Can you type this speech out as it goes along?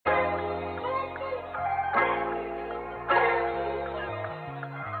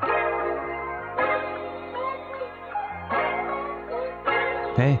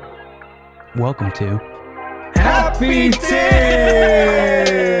Hey, welcome to Happy Tears!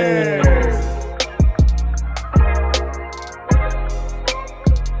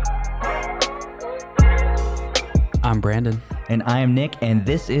 I'm Brandon. And I am Nick, and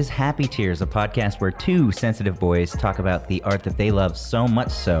this is Happy Tears, a podcast where two sensitive boys talk about the art that they love so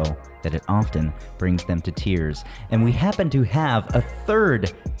much so that it often brings them to tears. And we happen to have a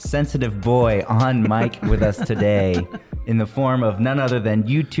third sensitive boy on mic with us today in the form of none other than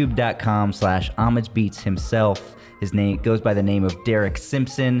youtube.com/homagebeats himself. His name goes by the name of Derek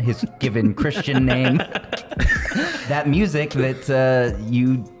Simpson, his given Christian name. That music that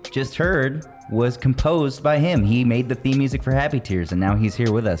you just heard was composed by him. He made the theme music for Happy Tears, and now he's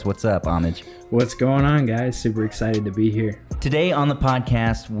here with us. What's up, Homage? What's going on, guys? Super excited to be here. Today on the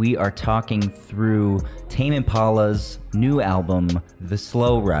podcast, we are talking through Tame Impala's new album, The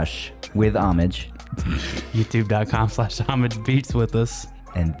Slow Rush, with Homage. youtube.com/homagebeats with us.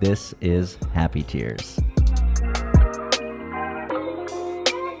 And this is Happy Tears.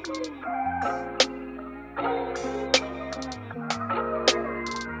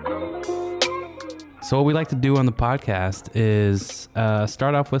 So what we like to do on the podcast is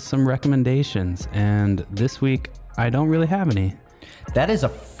start off with some recommendations. And this week, I don't really have any. That is a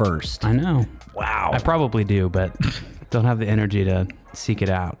first. I know. Wow. I probably do, but don't have the energy to seek it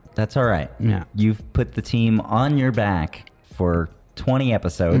out. That's all right. Yeah. You've put the team on your back for 20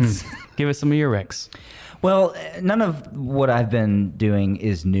 episodes. Give us some of your recs. Well, none of what I've been doing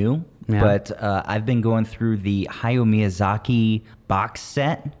is new, Yeah. but I've been going through the Hayao Miyazaki box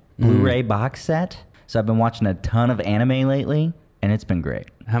set, Blu-ray box set. So I've been watching a ton of anime lately, and it's been great.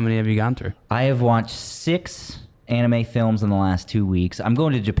 How many have you gone through? I have watched 6 anime films in the last 2 weeks. I'm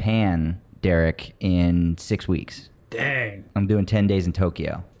going to Japan, Derek, in 6 weeks. Dang. I'm doing 10 days in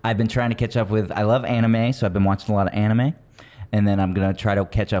Tokyo. I've been trying to catch up with, I love anime, so I've been watching a lot of anime. And then I'm going to try to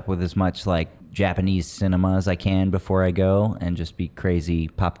catch up with as much like Japanese cinema as I can before I go and just be crazy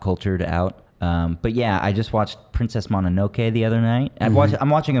pop cultured out. But yeah, I just watched Princess Mononoke the other night. I'm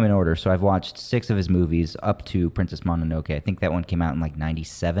watching them in order, so I've watched 6 of his movies up to Princess Mononoke. I think that one came out in like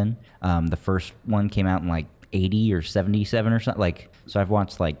 97. The first one came out in like 80 or 77 or something. So I've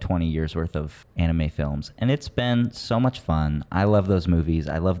watched like 20 years worth of anime films, and it's been so much fun. I love those movies.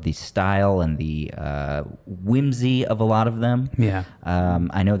 I love the style and the whimsy of a lot of them. Yeah.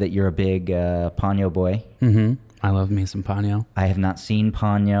 I know that you're a big Ponyo boy. Mm-hmm. I love me some Ponyo. I have not seen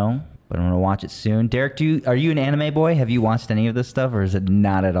Ponyo, but I'm going to watch it soon. Derek, are you an anime boy? Have you watched any of this stuff, or is it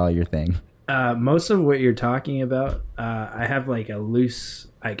not at all your thing? Most of what you're talking about, I have like a loose,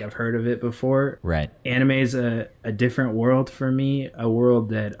 like I've heard of it before. Right. Anime is a different world for me, a world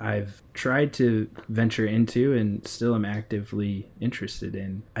that I've tried to venture into and still am actively interested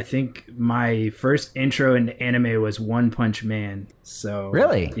in. I think my first intro into anime was One Punch Man. So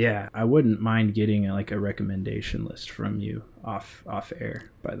Really? Yeah, I wouldn't mind getting a recommendation list from you off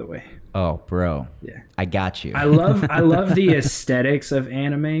air, by the way. Oh, bro. Yeah. I got you. I love the aesthetics of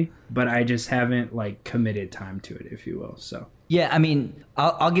anime, but I just haven't like committed time to it, if you will. So Yeah, I mean,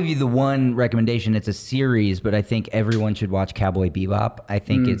 I'll give you the one recommendation. It's a series, but I think everyone should watch Cowboy Bebop. I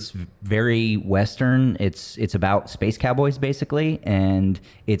think it's very Western. It's about space cowboys, basically, and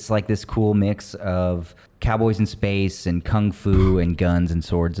it's like this cool mix of cowboys in space and kung fu and guns and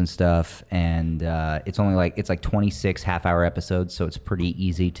swords and stuff. And it's like 26 half-hour episodes, so it's pretty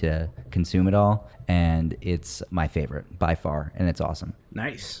easy to consume it all. And it's my favorite by far, and it's awesome.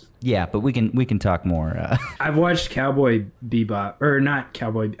 nice. Yeah, but we can talk more. I've watched Cowboy Bebop, or not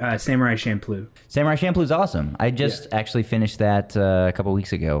Cowboy, Samurai Champloo. Samurai Champloo is awesome. I just actually finished that a couple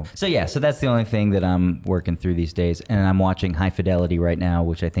weeks ago. So that's the only thing that I'm working through these days. And I'm watching High Fidelity right now,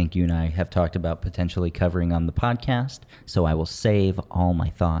 which I think you and I have talked about potentially covering on the podcast. So I will save all my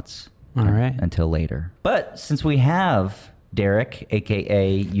thoughts All right. until later. But since we have Derek,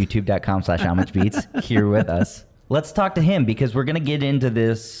 a.k.a. youtube.com/homagebeats, here with us, let's talk to him because we're going to get into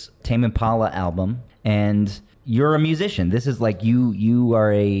this Tame Impala album, and you're a musician. This is like you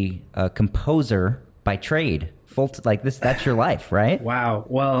are a composer by trade. That's your life, right? Wow.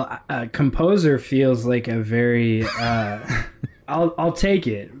 Well, composer feels like a very. I'll take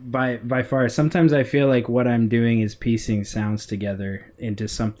it by far. Sometimes I feel like what I'm doing is piecing sounds together into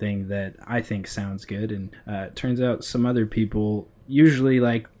something that I think sounds good, and it turns out some other people usually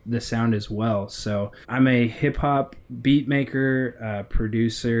like the sound as well. So I'm a hip-hop beat maker,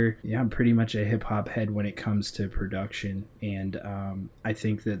 producer. Yeah, I'm pretty much a hip-hop head when it comes to production, and I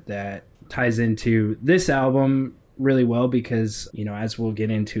think that ties into this album really well because, as we'll get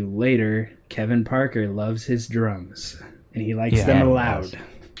into later, Kevin Parker loves his drums and he likes them loud.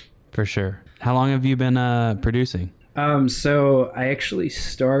 For sure. How long have you been producing? So I actually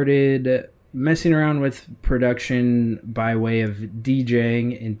started messing around with production by way of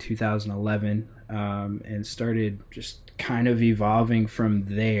DJing in 2011, and started just kind of evolving from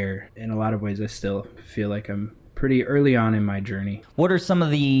there. In a lot of ways, I still feel like I'm pretty early on in my journey. What are some of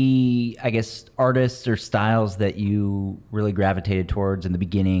the, I guess, artists or styles that you really gravitated towards in the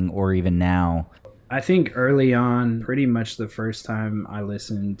beginning or even now? I think early on, pretty much the first time I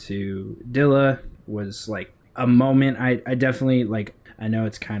listened to Dilla was like a moment. I definitely, like, I know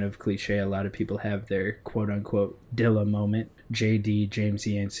it's kind of cliche. A lot of people have their quote unquote Dilla moment, JD, James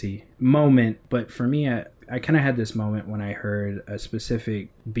Yancey moment. But for me, I kind of had this moment when I heard a specific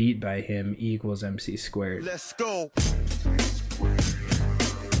beat by him, E = MC squared. Let's go.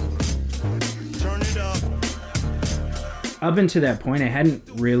 Turn it up. Up until that point, I hadn't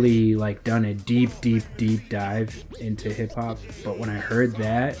really like done a deep dive into hip hop. But when I heard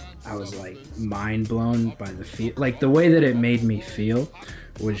that, I was like mind blown by the feel. Like the way that it made me feel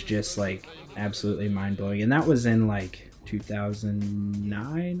was just like absolutely mind blowing. And that was in like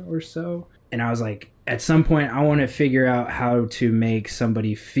 2009 or so. And I was like, at some point, I want to figure out how to make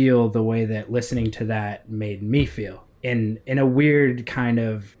somebody feel the way that listening to that made me feel. In a weird kind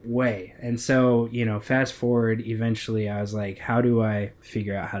of way. And so, you know, fast forward, eventually I was like, how do I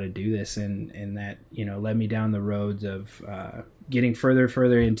figure out how to do this? And that, you know, led me down the roads of getting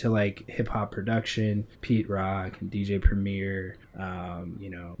further into like hip hop production, Pete Rock and DJ Premier,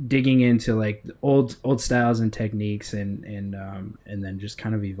 you know, digging into like old styles and techniques and then just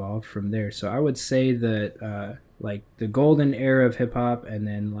kind of evolved from there. So I would say that like the golden era of hip hop, and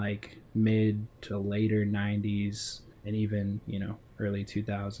then like mid to later 90s and even, you know, early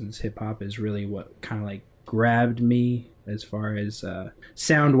 2000s hip hop is really what kind of like grabbed me as far as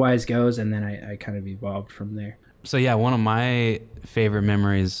sound wise goes, and then I kind of evolved from there. So yeah, one of my favorite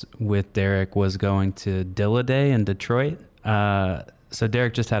memories with Derek was going to Dilla Day in Detroit. So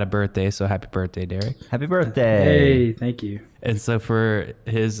Derek just had a birthday, so happy birthday, Derek. Happy birthday. Hey, thank you. And so for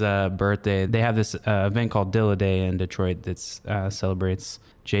his birthday, they have this event called Dilla Day in Detroit that celebrates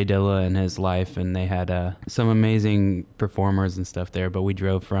Jay Dilla and his life, and they had some amazing performers and stuff there. But we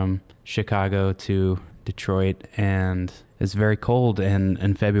drove from Chicago to Detroit, and it's very cold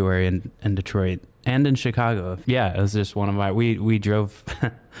in February in Detroit and in Chicago. Yeah, it was just one of my... We drove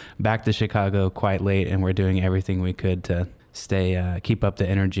back to Chicago quite late, and we're doing everything we could to keep up the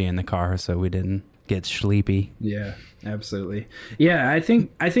energy in the car so we didn't get sleepy. Yeah, absolutely. Yeah, I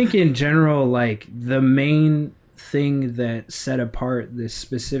think in general, like the main thing that set apart this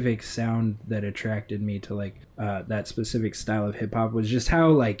specific sound that attracted me to like that specific style of hip hop was just how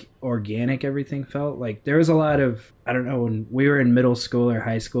like organic everything felt. Like there was a lot of, I don't know, when we were in middle school or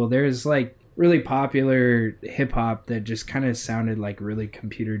high school, there's like really popular hip hop that just kind of sounded like really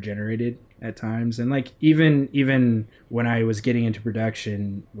computer generated at times. And like even when I was getting into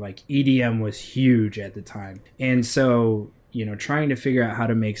production, like EDM was huge at the time. And so, you know, trying to figure out how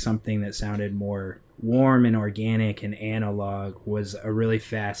to make something that sounded more warm and organic and analog was a really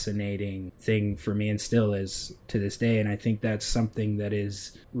fascinating thing for me, and still is to this day. And I think that's something that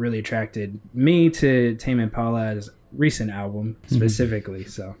is really attracted me to Tame Impala's recent album specifically.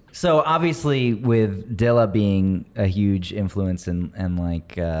 So obviously with Dilla being a huge influence and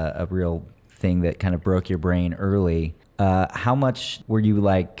like a real thing that kind of broke your brain early, how much were you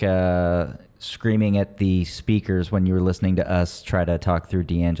like screaming at the speakers when you were listening to us try to talk through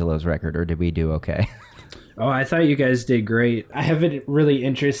D'Angelo's record, or did we do okay? Oh, I thought you guys did great. I have a really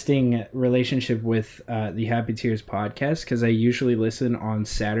interesting relationship with the Happy Tears podcast because I usually listen on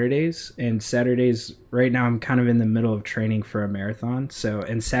Saturdays. And Saturdays, right now, I'm kind of in the middle of training for a marathon.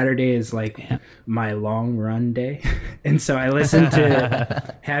 And Saturday is like my long run day. And so I listen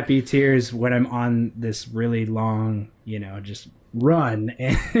to Happy Tears when I'm on this really long, you know, just run.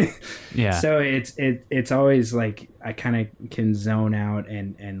 Yeah. So it's always like I kind of can zone out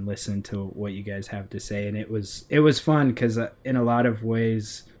and listen to what you guys have to say, and it was fun because in a lot of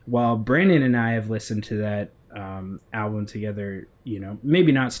ways, while Brandon and I have listened to that album together, you know,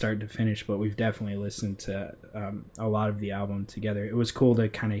 maybe not start to finish, but we've definitely listened to a lot of the album together. It was cool to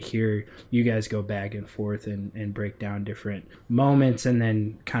kind of hear you guys go back and forth and break down different moments, and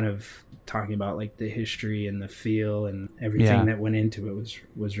then kind of talking about like the history and the feel and everything that went into it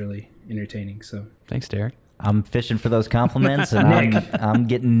was really entertaining. So thanks, Derek. I'm fishing for those compliments, and I'm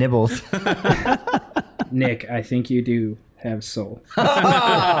getting nibbles. Nick, I think you do have soul.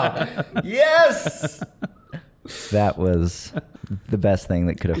 Yes! That was the best thing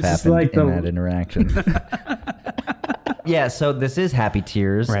that could have happened like in that interaction. Yeah, so this is Happy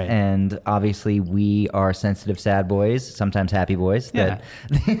Tears, right. And obviously we are sensitive sad boys, sometimes happy boys. Yeah.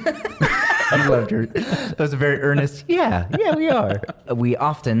 I loved her. That was a very earnest, yeah, we are. We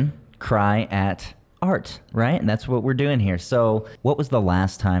often cry at art, right? And that's what we're doing here. So what was the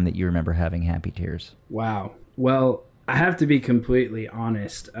last time that you remember having happy tears? Wow. Well, I have to be completely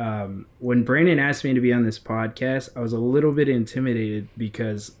honest. When Brandon asked me to be on this podcast, I was a little bit intimidated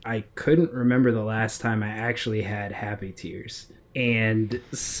because I couldn't remember the last time I actually had happy tears. And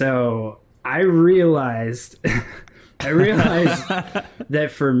so I realized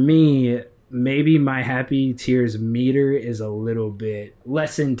that for me, maybe my happy tears meter is a little bit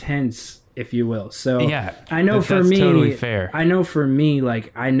less intense, if you will. So Yeah, I know for that's me, totally fair. I know for me,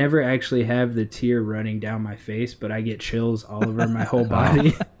 like, I never actually have the tear running down my face, but I get chills all over my whole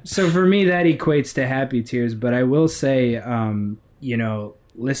body. So for me, that equates to happy tears. But I will say,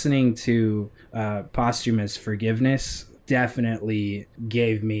 listening to Posthumous Forgiveness definitely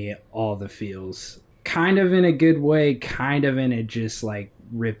gave me all the feels. Kind of in a good way, kind of in a just like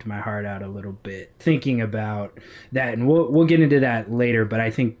ripped my heart out a little bit thinking about that, and we'll get into that later, but I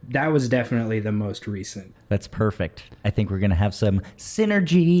think that was definitely the most recent. That's perfect. I think we're going to have some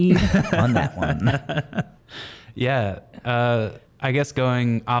synergy on that one. Yeah. I guess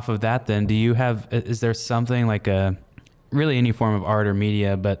going off of that then, is there something like really any form of art or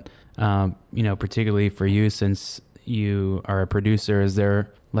media, but, particularly for you, since you are a producer, is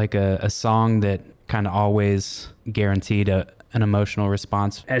there like a song that kind of always guaranteed an emotional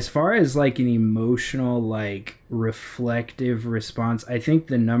response? As far as like an emotional, like reflective response, I think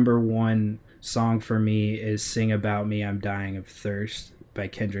the number one song for me is Sing About Me, I'm Dying of Thirst by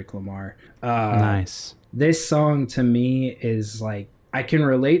Kendrick Lamar. Nice. This song to me is like, I can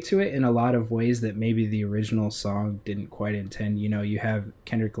relate to it in a lot of ways that maybe the original song didn't quite intend. You have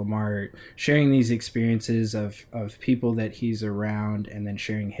Kendrick Lamar sharing these experiences of people that he's around and then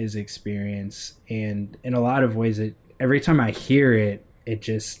sharing his experience. And in a lot of ways, every time I hear it, it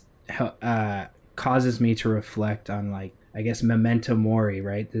just causes me to reflect on, like, I guess, memento mori,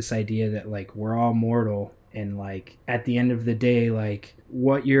 right? This idea that, like, we're all mortal, and, like, at the end of the day, like,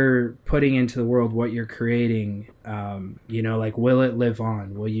 what you're putting into the world, what you're creating, like, will it live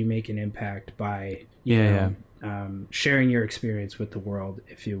on? Will you make an impact by, sharing your experience with the world,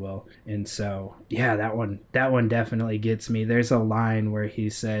 if you will? And so, yeah, that one definitely gets me. There's a line where he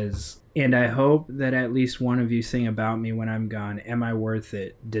says, "And I hope that at least one of you sing about me when I'm gone. Am I worth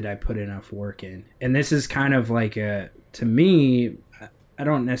it? Did I put enough work in?" And this is kind of like to me, I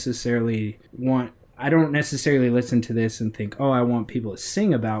don't necessarily listen to this and think, oh, I want people to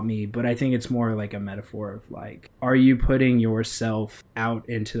sing about me, but I think it's more like a metaphor of, like, are you putting yourself out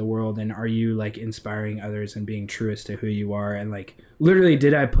into the world, and are you, like, inspiring others and being truest to who you are? And, like, literally,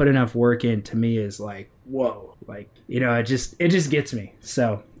 did I put enough work in, to me, is like, whoa, like, it just gets me.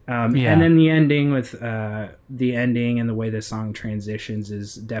 So and then the ending and the way the song transitions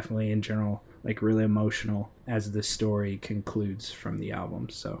is definitely, in general, like, really emotional as the story concludes from the album.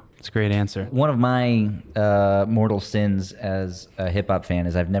 So it's a great answer. One of my mortal sins as a hip hop fan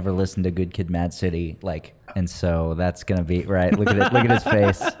is I've never listened to Good Kid, Mad City, and so that's gonna be right. Look at his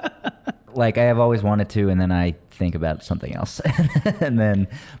face. Like, I have always wanted to, and then I think about something else, and then,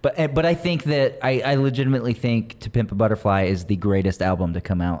 but I think that I legitimately think To Pimp a Butterfly is the greatest album to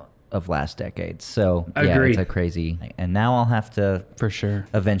come out of last decade. So yeah, Agreed. it's a crazy, and now I'll have to For sure.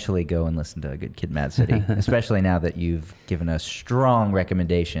 eventually go and listen to Good Kid, Mad City, especially now that you've given a strong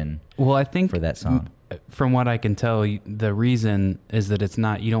recommendation Well, I think for that song. From what I can tell, the reason is that it's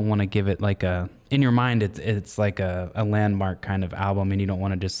not, you don't want to give it like in your mind, it's like a landmark kind of album, and you don't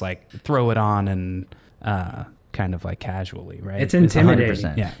want to just like throw it on and kind of like casually, right? it's intimidating.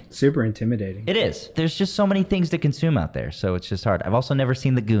 100%. Yeah. Super intimidating. It is. There's just so many things to consume out there, so it's just hard. I've also never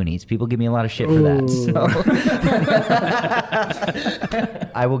seen The Goonies. People give me a lot of shit for that. So.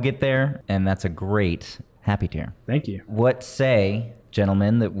 I will get there, and that's a great happy tear. Thank you. What say,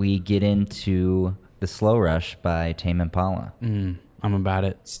 gentlemen, that we get into The Slow Rush by Tame Impala? I'm about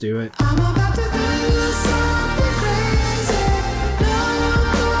it. Let's do it. I'm about to do something crazy. No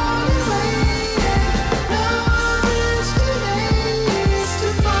more waiting. No, it's too late to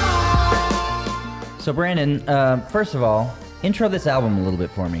fall. So, Brandon, first of all, intro this album a little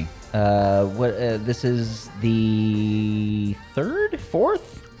bit for me. This is the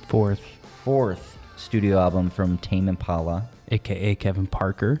fourth studio album from Tame Impala. AKA Kevin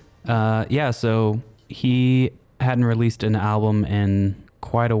Parker. So he hadn't released an album in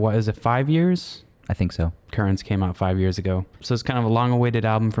quite a while. Is it 5 years? I think so. Currents came out 5 years ago. So it's kind of a long-awaited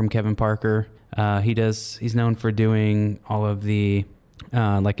album from Kevin Parker. He's known for doing all of the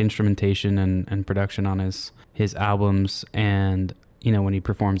like instrumentation and production on his albums, and when he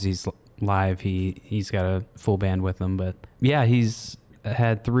performs these live, he's got a full band with him. But yeah, he's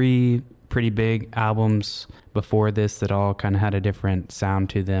had three pretty big albums before this that all kind of had a different sound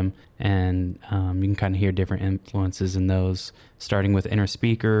to them, and you can kind of hear different influences in those, starting with Inner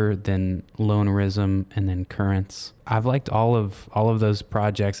Speaker, then Lonerism, and then Currents. I've liked all of those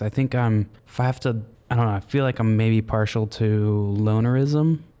projects. I think I don't know, I feel like I'm maybe partial to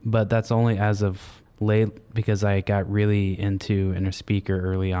Lonerism, but that's only as of late because I got really into Inner Speaker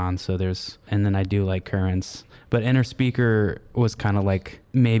early on. And then I do like Currents, but Inner Speaker was kind of like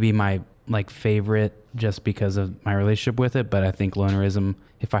maybe my like favorite just because of my relationship with it. But I think Lonerism,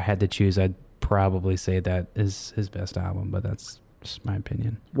 if I had to choose, I'd probably say that is his best album, but that's just my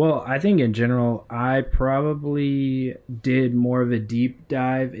opinion. Well, I think in general, I probably did more of a deep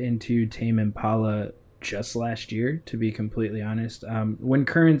dive into Tame Impala just last year, to be completely honest. When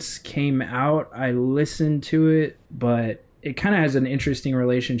Currents came out, I listened to it, but it kind of has an interesting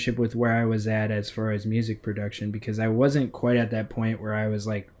relationship with where I was at as far as music production, because I wasn't quite at that point where I was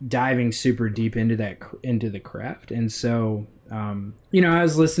like diving super deep into the craft. And so, I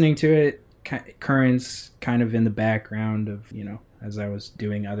was listening to it, Currents kind of in the background of, as I was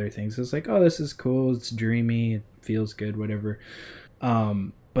doing other things. It's like, oh, this is cool. It's dreamy. It feels good, whatever.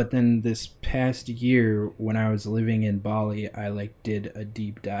 But then this past year, when I was living in Bali, I did a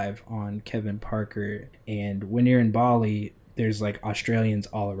deep dive on Kevin Parker. And when you're in Bali, there's Australians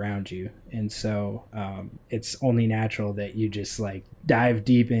all around you. And so it's only natural that you just dive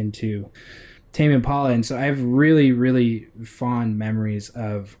deep into Tame Impala. And so I have really, really fond memories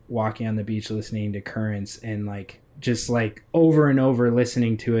of walking on the beach, listening to Currents, and just over and over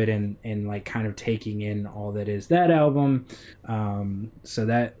listening to it and kind of taking in all that is that album. So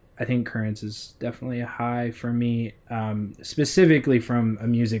that, I think Currents is definitely a high for me, specifically from a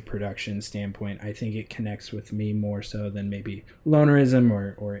music production standpoint. I think it connects with me more so than maybe Lonerism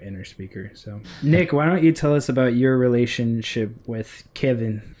or Inner Speaker. So Nick, why don't you tell us about your relationship with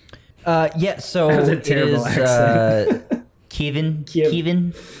Kevin? So That was a terrible accent.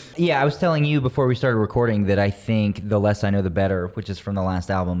 Kevin. Yeah, I was telling you before we started recording that I think The Less I Know the Better, which is from the last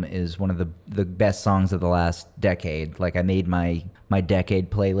album, is one of the best songs of the last decade. I made my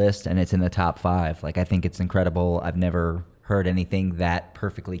decade playlist, and it's in the top 5. I think it's incredible. I've never heard anything that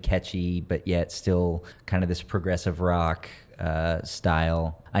perfectly catchy, but yet still kind of this progressive rock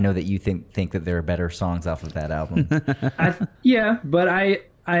style. I know that you think that there are better songs off of that album. But I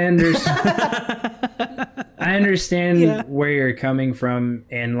understand. I understand where you're coming from,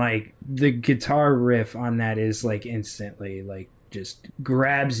 and the guitar riff on that is instantly just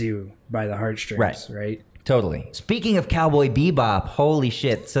grabs you by the heartstrings, right? Totally. Speaking of Cowboy Bebop, holy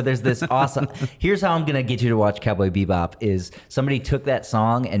shit. So there's this awesome... Here's how I'm going to get you to watch Cowboy Bebop is somebody took that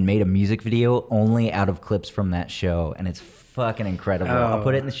song and made a music video only out of clips from that show, and it's fucking incredible. I'll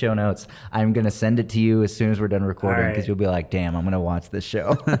put it in the show notes. I'm going to send it to you as soon as we're done recording, because you'll be like, damn, I'm going to watch this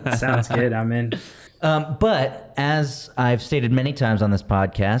show. Sounds good. I'm in. But as I've stated many times on this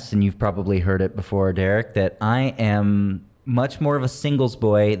podcast, and you've probably heard it before, Derek, that I am much more of a singles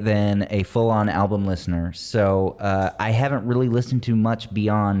boy than a full-on album listener. So I haven't really listened to much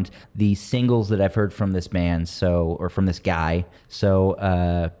beyond the singles that I've heard from this band, or from this guy.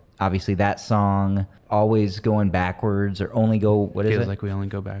 So obviously that song, Always Going Backwards, or Only Go, what is it? Feels like we only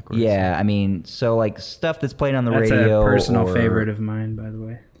go backwards. Yeah, I mean, so stuff that's played on the That's radio. a personal favorite of mine, by the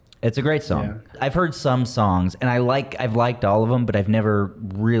way. It's a great song. Yeah. I've heard some songs, and I've liked all of them, but I've never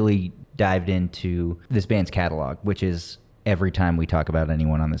really dived into this band's catalog, which is every time we talk about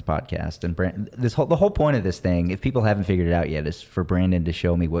anyone on this podcast. And the whole point of this thing, if people haven't figured it out yet, is for Brandon to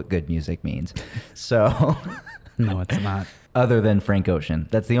show me what good music means. So no, it's not. Other than Frank Ocean,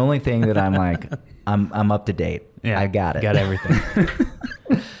 that's the only thing that I'm I'm up to date. Yeah, I got it. Got everything.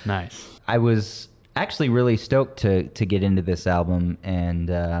 Nice. I was actually really stoked to get into this album,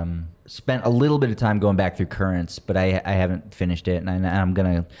 and spent a little bit of time going back through Currents, but I haven't finished it, and I'm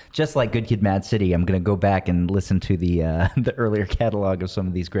gonna, just like Good Kid, Mad City, I'm gonna go back and listen to the earlier catalog of some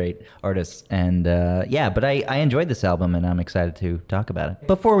of these great artists, and but I enjoyed this album, and I'm excited to talk about it.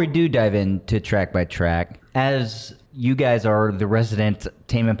 Before we do dive into track by track, as you guys are the resident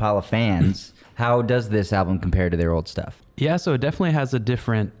Tame Impala fans, how does this album compare to their old stuff? Yeah, so it definitely has a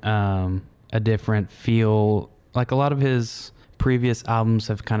different feel. Like a lot of his previous albums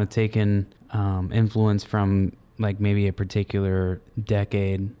have kind of taken influence from maybe a particular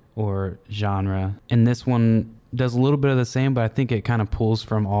decade or genre, and this one does a little bit of the same, but I think it kind of pulls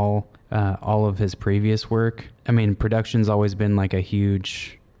from all of his previous work. I mean, production's always been a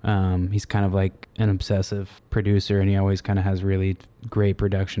huge... he's kind of an obsessive producer, and he always kind of has really great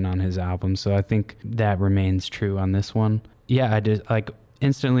production on his albums. So I think that remains true on this one. Yeah, I just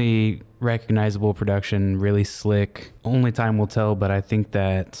instantly recognizable production, really slick. Only time will tell, but I think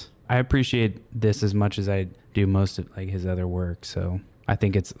that I appreciate this as much as I do most of like his other work. So I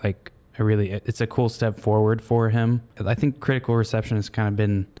think it's like it's a cool step forward for him. I think critical reception has kind of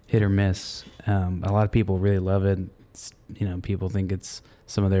been hit or miss. A lot of people really love it. People think it's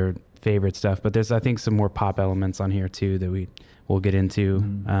some of their favorite stuff, but there's, I think, some more pop elements on here too that we'll get into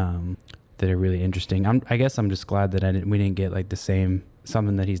that are really interesting. I guess I'm just glad that we didn't get like the same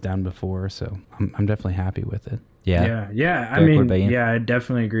something that he's done before. So I'm definitely happy with it. Yeah. I Derek, mean, what about you? yeah, I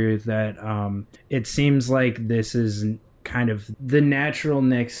definitely agree with that. It seems like this is kind of the natural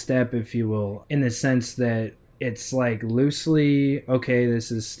next step, if you will, in the sense that it's like loosely, okay, this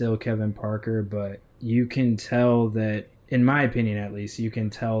is still Kevin Parker, but you can tell that, in my opinion at least, you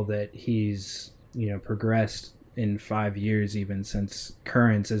can tell that he's, progressed in 5 years even since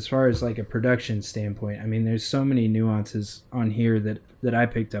Currents, as far as like a production standpoint. I mean, there's so many nuances on here that I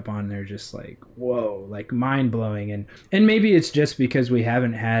picked up on. They're just like, whoa, like mind-blowing. And maybe it's just because we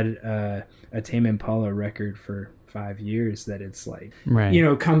haven't had a Tame Impala record for 5 years that it's like,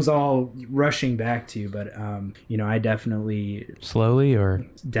 right, comes all rushing back to you. But I definitely slowly.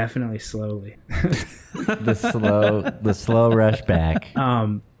 the slow rush back.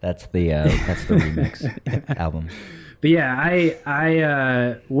 That's the remix album. But yeah,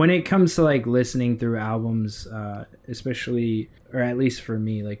 I when it comes to like listening through albums, especially, or at least for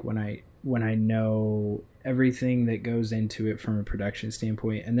me, like when I know everything that goes into it from a production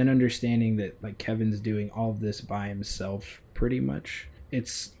standpoint, and then understanding that like Kevin's doing all of this by himself pretty much,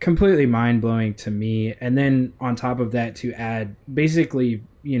 it's completely mind-blowing to me. And then on top of that, to add basically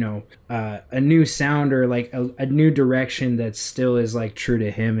a new sound or like a new direction that still is like true to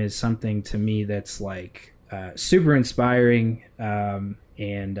him is something to me that's like super inspiring.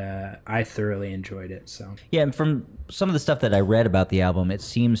 And I thoroughly enjoyed it. So yeah, and from some of the stuff that I read about the album, it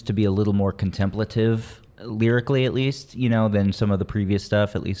seems to be a little more contemplative, lyrically at least, than some of the previous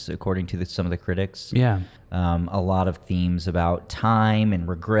stuff, at least according to some of the critics. Yeah. A lot of themes about time and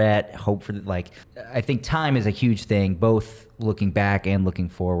regret, hope for, I think time is a huge thing, both looking back and looking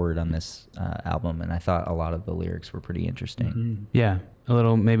forward on this album. And I thought a lot of the lyrics were pretty interesting. Mm-hmm. Yeah. A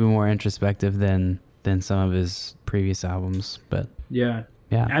little maybe more introspective than some of his previous albums, but yeah.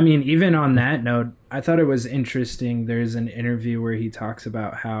 Yeah. I mean, even on that note, I thought it was interesting. There's an interview where he talks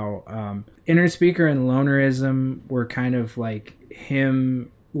about how Inner Speaker and Lonerism were kind of like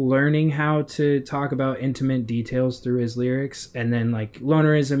him learning how to talk about intimate details through his lyrics. And then like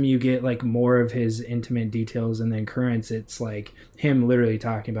Lonerism, you get like more of his intimate details. And then Currents, it's like him literally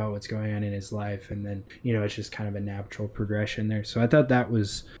talking about what's going on in his life. And then, it's just kind of a natural progression there. So I thought that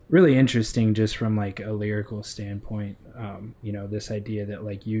was really interesting just from like a lyrical standpoint. This idea that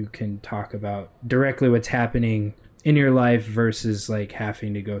like you can talk about directly what's happening in your life versus like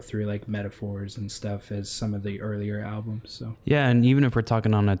having to go through like metaphors and stuff as some of the earlier albums. So yeah, and even if we're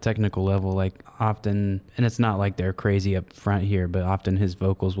talking on a technical level, like often, and it's not like they're crazy up front here, but often his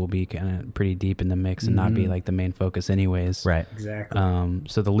vocals will be kind of pretty deep in the mix and not be like the main focus anyways. Right. exactly.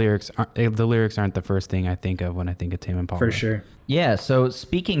 So the lyrics aren't the first thing I think of when I think of Tame Impala. For sure. Yeah, so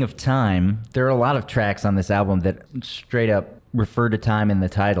speaking of time, there are a lot of tracks on this album that straight up refer to time in the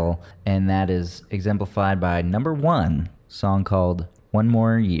title, and that is exemplified by number 1 song called One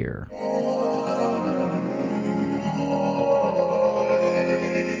More Year.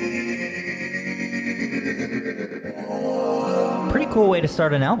 Pretty cool way to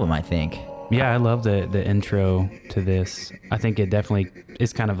start an album, I think. Yeah, I love the intro to this. I think it definitely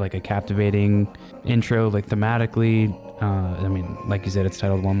is kind of like a captivating intro, like thematically. I mean, like you said, it's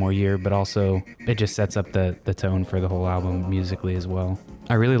titled One More Year, but also it just sets up the tone for the whole album musically as well.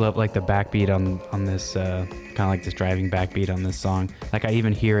 I really love like the backbeat on this, kind of like this driving backbeat on this song. Like I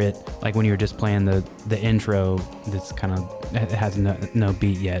even hear it like when you're just playing the intro. That's kind of, it has no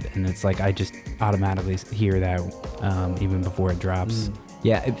beat yet, and it's like I just automatically hear that even before it drops.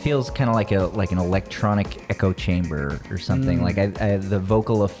 Yeah, it feels kind of like an electronic echo chamber or something. Like I the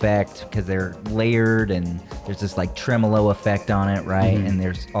vocal effect, because they're layered and there's this like tremolo effect on it, right? And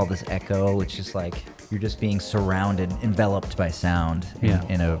there's all this echo. It's just like you're just being surrounded, enveloped by sound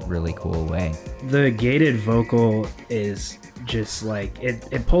in a really cool way. The gated vocal is just like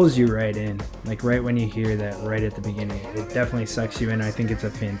it pulls you right in, like right when you hear that right at the beginning. It definitely sucks you in. I think it's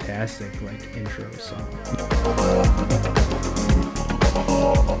a fantastic like intro song.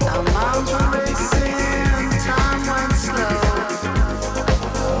 Our minds were racing, time went slow.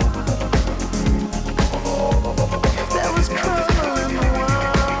 If there was trouble in the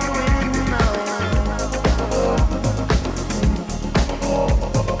world, we didn't know.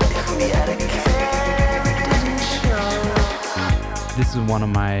 If we had a care, it didn't show. This is one of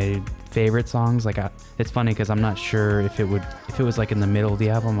my favorite songs. Like it's funny because I'm not sure if it was like in the middle of the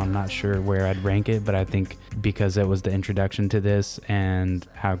album, I'm not sure where I'd rank it, but I think because it was the introduction to this and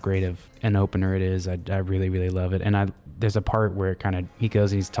how great of an opener it is, I really, really love it. And there's a part where he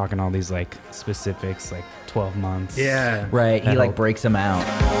goes and he's talking all these like specifics, like 12 months. Yeah. Right. He That like whole- breaks them out. 52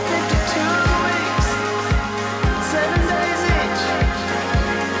 weeks, 7 days each.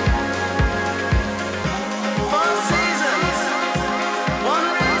 4 seasons, 1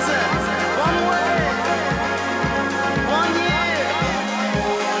 reason, 1 way. 1 year,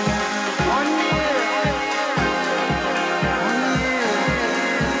 1 year, 1 year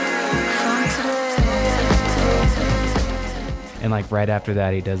from today. And like right after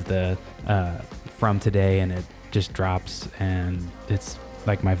that, he does the From Today, and it just drops, and it's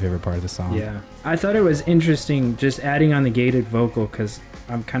like my favorite part of the song. Yeah, I thought it was interesting just adding on the gated vocal because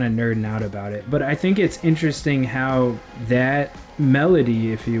I'm kind of nerding out about it. But I think it's interesting how that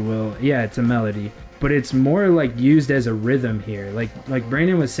melody, if you will, yeah, it's a melody, but it's more like used as a rhythm here. Like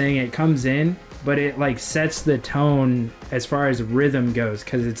Brandon was saying, it comes in, but it like sets the tone as far as rhythm goes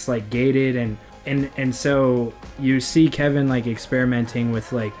because it's like gated and so you see Kevin like experimenting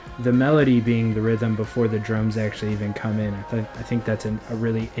with like the melody being the rhythm before the drums actually even come in. I think that's a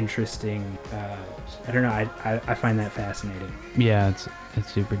really interesting. I don't know. I find that fascinating. Yeah, it's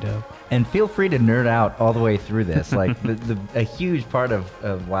super dope. And feel free to nerd out all the way through this. Like a huge part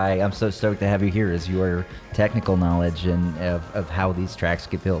of why I'm so stoked to have you here is your technical knowledge and of how these tracks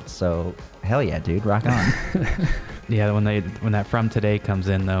get built. So hell yeah, dude, rock on. Yeah, when that From Today comes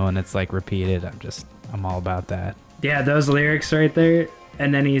in though, and it's like repeated, I'm all about that. Yeah, those lyrics right there.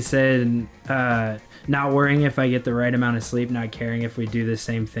 And then he said, not worrying if I get the right amount of sleep, not caring if we do the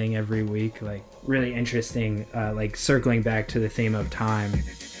same thing every week. Like really interesting, like circling back to the theme of time.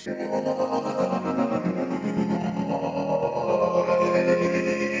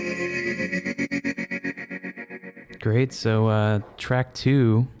 Great. So track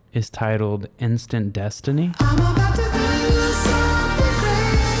 2 is titled Instant Destiny. I'm about to do something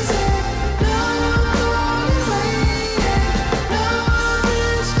crazy. Nobody waiting. No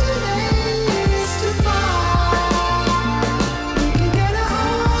destinies to find. We can get a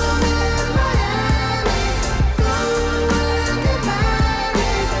home in Miami. Go and get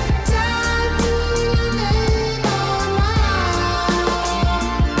married. Tattoo your name on my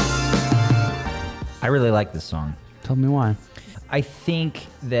arm. I really like this song. Tell me why. I think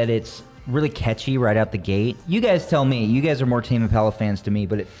that it's really catchy right out the gate. You guys tell me. You guys are more Tame Impala fans to me,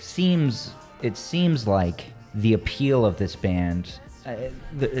 but it seems like the appeal of this band.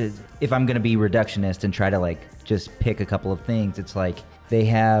 If I'm going to be reductionist and try to like just pick a couple of things, it's like they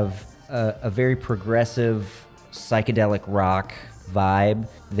have a very progressive psychedelic rock vibe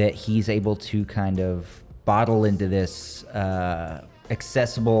that he's able to kind of bottle into this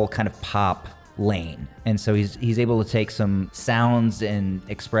accessible kind of pop lane. And so he's able to take some sounds and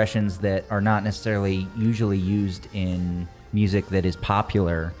expressions that are not necessarily usually used in music that is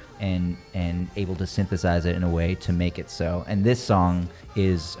popular and able to synthesize it in a way to make it so. And this song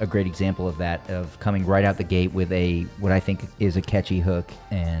is a great example of that, of coming right out the gate with what I think is a catchy hook,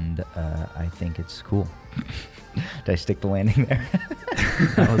 and I think it's cool. Did I stick the landing there?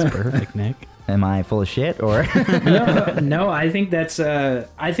 That was perfect, Nick. Am I full of shit or? No, I think that's a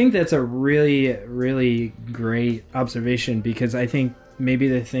really, really great observation, because I think maybe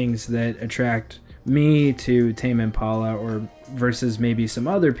the things that attract me to Tame Impala or versus maybe some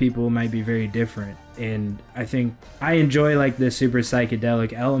other people might be very different. And I think I enjoy like the super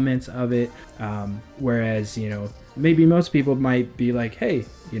psychedelic elements of it, whereas, you know, maybe most people might be like, hey,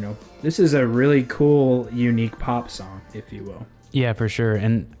 you know, this is a really cool, unique pop song, if you will. Yeah, for sure.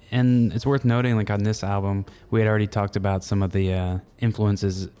 And it's worth noting, like on this album, we had already talked about some of the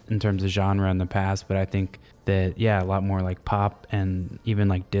influences in terms of genre in the past, but I think that, yeah, a lot more like pop and even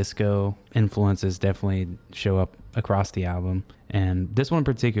like disco influences definitely show up across the album. And this one in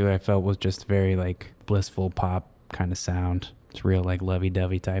particular I felt was just very like blissful pop kind of sound. It's real like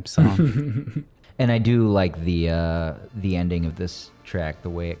lovey-dovey type song. And I do like the ending of this track, the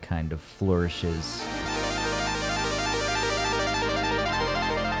way it kind of flourishes.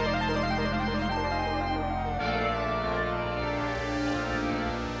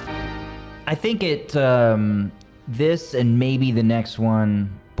 I think this and maybe the next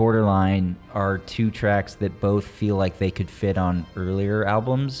one, Borderline, are two tracks that both feel like they could fit on earlier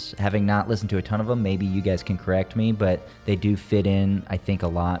albums. Having not listened to a ton of them, maybe you guys can correct me, but they do fit in, I think, a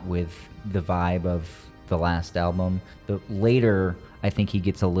lot with the vibe of the last album. The later, I think he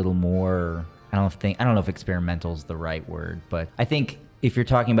gets a little more, I don't know if experimental is the right word, but I think if you're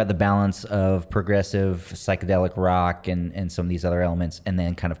talking about the balance of progressive psychedelic rock and some of these other elements, and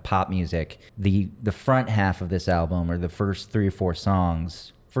then kind of pop music, the front half of this album, or the first three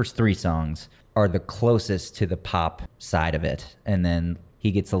songs, are the closest to the pop side of it, and then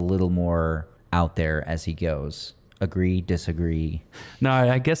he gets a little more out there as he goes. Agree, disagree? No,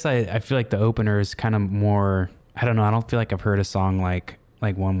 I guess I feel like the opener is kind of more, I don't know, I don't feel like I've heard a song like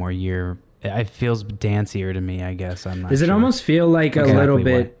One More Year. It feels dancier to me, I guess. I'm not Does it sure. almost feel like a Exactly little why.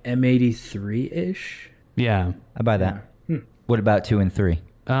 bit M83-ish? Yeah. I buy that. What about 2 and 3?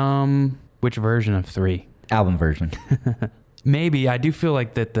 Which version of 3? Album version. Maybe. I do feel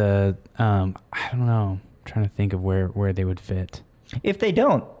like that I don't know. I'm trying to think of where they would fit. If they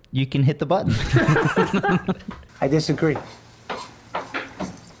don't, you can hit the button. I disagree.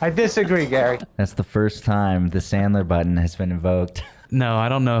 I disagree, Gary. That's the first time the Sandler button has been invoked. No, I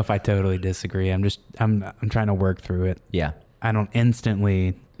don't know if I totally disagree. I'm trying to work through it. Yeah. I don't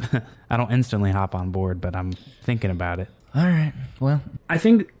instantly hop on board, but I'm thinking about it. All right. Well, I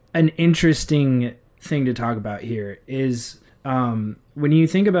think an interesting thing to talk about here is when you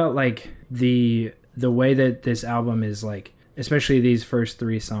think about like the way that this album is, like, especially these first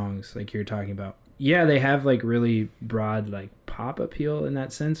 3 songs like you're talking about. Yeah, they have like really broad like pop appeal in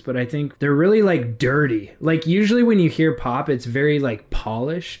that sense, but I think they're really like dirty. Like usually when you hear pop, it's very like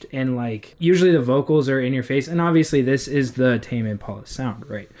polished, and like usually the vocals are in your face, and obviously this is the Tame Impala sound,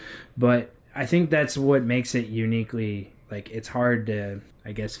 right? But I think that's what makes it uniquely, like, it's hard to,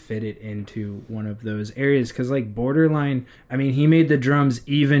 I guess, fit it into one of those areas, because like Borderline, I mean, he made the drums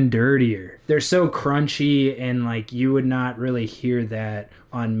even dirtier. They're so crunchy, and like you would not really hear that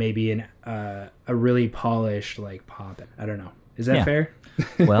on maybe a really polished like pop. I don't know. Is that Yeah. fair?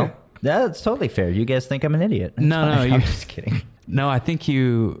 well, that's totally fair. You guys think I'm an idiot. That's No, fine. no, I'm you- just kidding. No, I think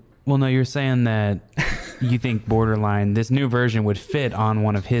you're saying that you think Borderline, this new version, would fit on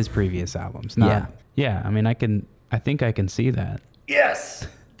one of his previous albums. Yeah. Yeah, I mean, I think I can see that. Yes.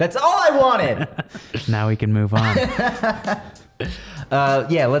 That's all I wanted. Now we can move on.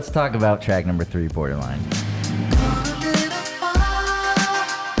 Yeah, let's talk about track number 3, Borderline.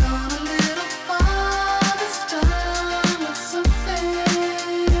 Gone a little far this time with something.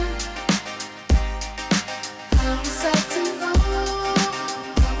 I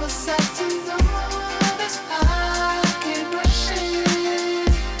was acting low, this pocket rushing.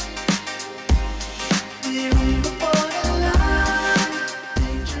 We're on the borderline,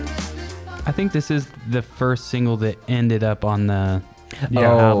 dangerously. I think this is the first single that ended up on the Yeah.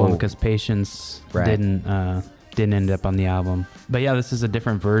 album, Oh. because Patience Right. didn't end up on the album. But yeah, this is a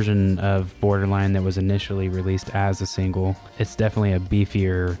different version of Borderline that was initially released as a single. It's definitely a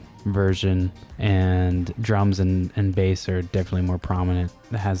beefier version, and drums and bass are definitely more prominent.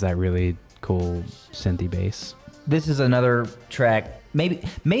 It has that really cool synthy bass. This is another track. Maybe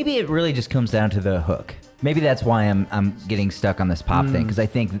it really just comes down to the hook. Maybe that's why I'm getting stuck on this pop thing, because I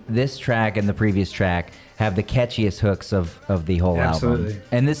think this track and the previous track have the catchiest hooks of the whole Absolutely. album.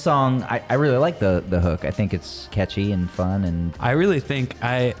 And this song, I really like the hook. I think it's catchy and fun, and I really think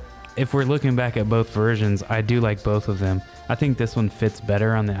if we're looking back at both versions, I do like both of them. I think this one fits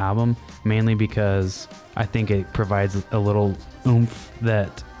better on the album, mainly because I think it provides a little oomph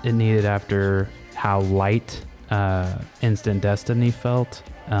that it needed after how light Instant Destiny felt.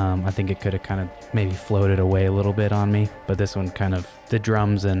 I think it could have kind of maybe floated away a little bit on me, but this one kind of, the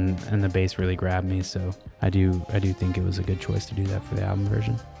drums and the bass really grabbed me, so I do think it was a good choice to do that for the album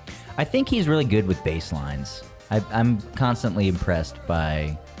version. I think he's really good with bass lines. I'm constantly impressed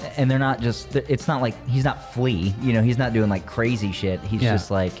by, and they're not just, it's not like, he's not Flea, he's not doing like crazy shit. He's Yeah.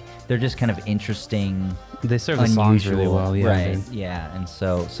 just like, they're just kind of interesting, They serve the songs really unusual. well, yeah. right? dude. Yeah, and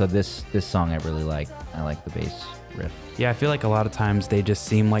so this song I really like. I like the bass riff. Yeah, I feel like a lot of times they just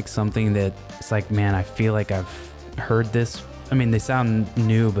seem like something that it's like, man, I feel like I've heard this. I mean, they sound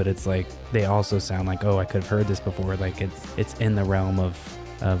new, but it's like they also sound like, oh, I could have heard this before. Like it's in the realm of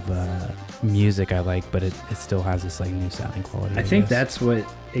music I like, but it still has this like new sounding quality. I think guess. that's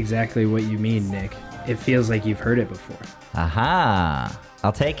exactly what you mean, Nick. It feels like you've heard it before. Aha!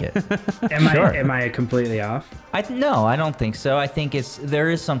 I'll take it. Am I completely off? No, I don't think so. I think there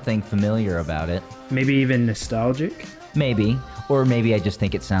is something familiar about it. Maybe even nostalgic? Maybe, or maybe I just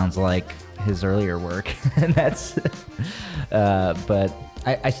think it sounds like his earlier work, and that's. But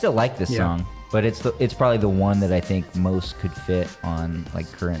I still like this Yeah. song, but it's probably the one that I think most could fit on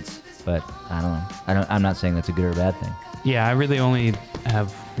like Currents. But I don't know. I'm not saying that's a good or bad thing. Yeah, I really only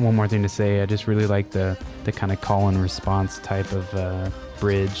have one more thing to say. I just really like the kind of call and response type of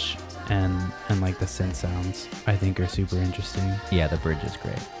bridge and like the synth sounds I think are super interesting. Yeah, the bridge is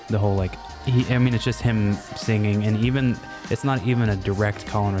great. The whole like it's just him singing, and even it's not even a direct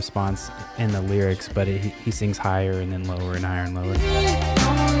call and response in the lyrics, but he sings higher and then lower and higher and lower.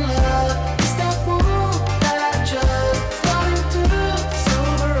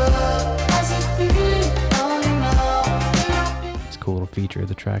 It's a cool little feature of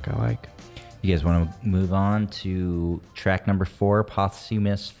the track I like. You guys want to move on to track number 4,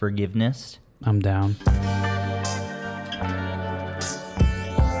 Posthumous Forgiveness? I'm down.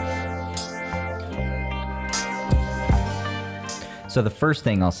 So the first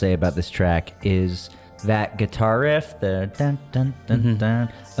thing I'll say about this track is that guitar riff, the dun dun dun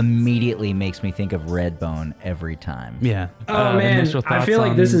dun, immediately makes me think of Redbone every time. Yeah. Oh man, initial I thoughts feel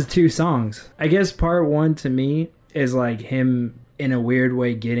like on- this is 2 songs. I guess part 1 to me is like him in a weird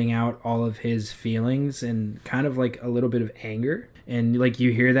way getting out all of his feelings and kind of like a little bit of anger. And like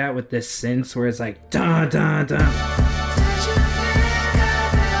you hear that with this synth where it's like dun dun dun.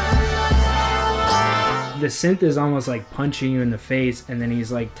 The synth is almost like punching you in the face, and then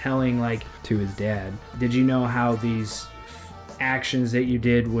he's like telling like to his dad, did you know how these actions that you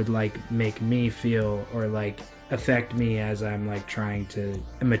did would like make me feel or like affect me as I'm like trying to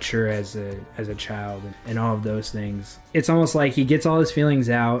mature as a child and all of those things. It's almost like he gets all his feelings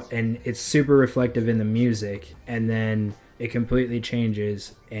out and it's super reflective in the music, and then it completely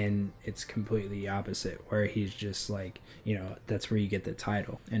changes and it's completely opposite where he's just like, you know, that's where you get the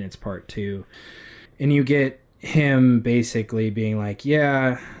title, and it's part 2. And you get him basically being like,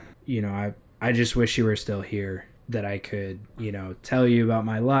 yeah, you know, I just wish you were still here, that I could, you know, tell you about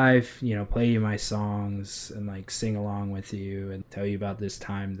my life, you know, play you my songs and like sing along with you and tell you about this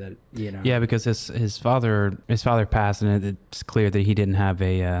time that, you know. Yeah, because his father passed, and it's clear that he didn't have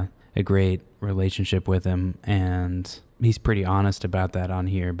a great relationship with him, and he's pretty honest about that on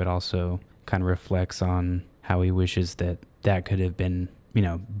here, but also kind of reflects on how he wishes that could have been, you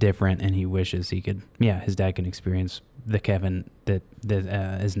know, different, and he wishes he could, his dad can experience the Kevin that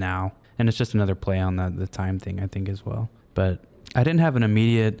is now. And it's just another play on the time thing, I think, as well. But I didn't have an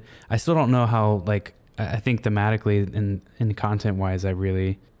immediate, I still don't know how, like, I think thematically and content-wise, I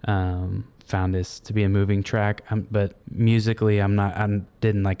really found this to be a moving track. But musically, I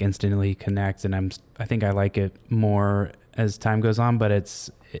didn't like instantly connect, and I think I like it more as time goes on, but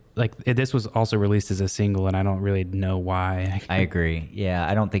this was also released as a single, and I don't really know why. I agree. Yeah,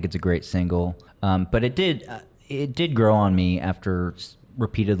 I don't think it's a great single, but it did grow on me after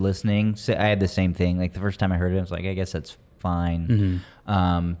repeated listening. So I had the same thing. Like the first time I heard it, I was like, I guess that's fine.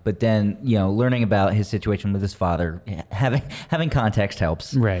 Mm-hmm. But then, you know, learning about his situation with his father, having context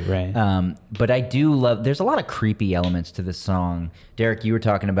helps. Right. But I do love. There's a lot of creepy elements to this song. Derek, you were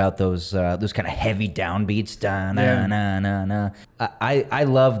talking about those kind of heavy downbeats. Da na na na na. I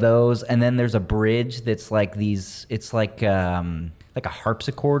love those. And then there's a bridge that's like these. It's like a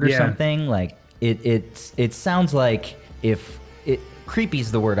harpsichord or something. Like it sounds like if it. Creepy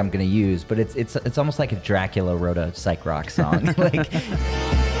is the word I'm going to use, but it's almost like if Dracula wrote a psych rock song. Like,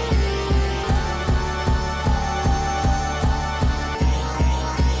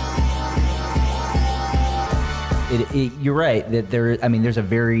 you're right that there's a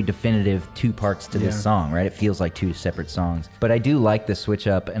very definitive 2 parts to this song, right? It feels like 2 separate songs, but I do like the switch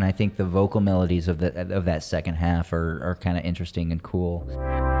up, and I think the vocal melodies of that second half are kind of interesting and cool.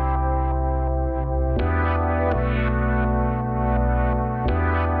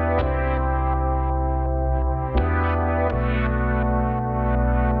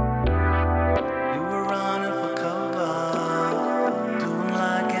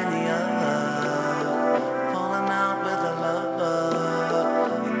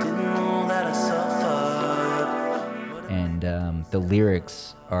 The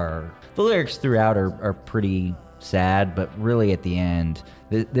lyrics throughout are pretty sad, but really at the end,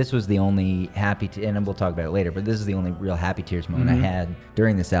 this was the only happy, and we'll talk about it later, but this is the only real happy tears moment I had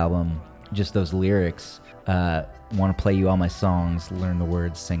during this album. Just those lyrics, want to play you all my songs, learn the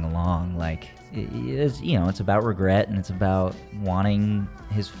words, sing along. Like, it's about regret, and it's about wanting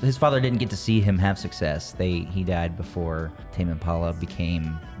his father didn't get to see him have success. He died before Tame Impala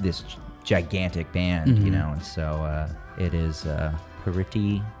became this gigantic band, and so it is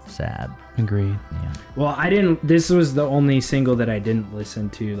pretty sad. Agreed. Yeah. Well, this was the only single that I didn't listen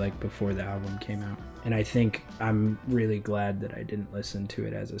to like before the album came out, and I think I'm really glad that I didn't listen to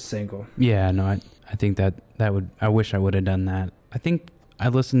it as a single. Yeah, no, I think I wish I would have done that. I think I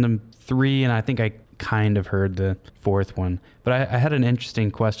listened to 3, and I think I kind of heard the 4th one, but I had an interesting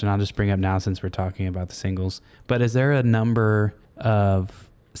question I'll just bring up now since we're talking about the singles. But is there a number of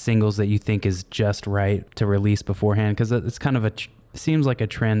singles that you think is just right to release beforehand? Because it's kind of seems like a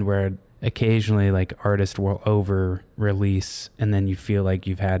trend where occasionally like artists will over release and then you feel like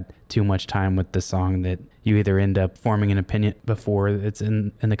you've had too much time with the song that you either end up forming an opinion before it's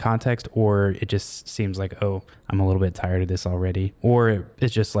in the context, or it just seems like, oh, I'm a little bit tired of this already, or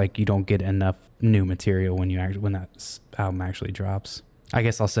it's just like you don't get enough new material when that album actually drops. I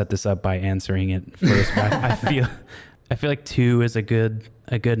guess I'll set this up by answering it first. But I feel like 2 is a good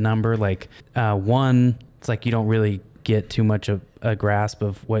number. Like 1, it's like you don't really get too much of a grasp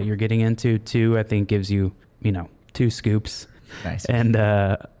of what you're getting into. 2, I think, gives you 2 scoops. Nice. And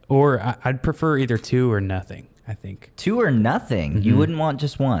or I'd prefer either 2 or nothing. I think 2 or nothing. You wouldn't want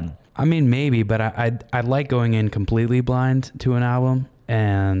just 1. I mean, maybe, but I like going in completely blind to an album.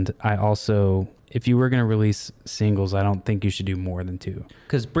 And I also, if you were going to release singles, I don't think you should do more than 2.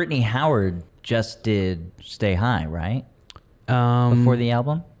 Because Brittany Howard just did Stay High, right? Um, Before the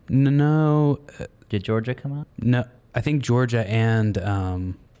album? No, Did Georgia come out? no. I think Georgia and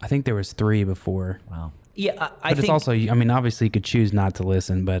I think there was 3 before. Wow. Yeah, But I it's think also, I mean, obviously you could choose not to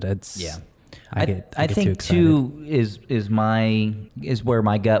listen, but it's Yeah. I get too think excited. 2 is where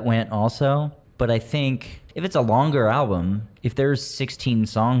my gut went also. But I think if it's a longer album, if there's 16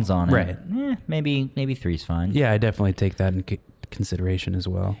 songs on it, Right. maybe 3's fine. Yeah, I definitely take that in consideration as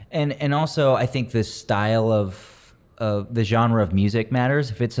well. And also I think the style of the genre of music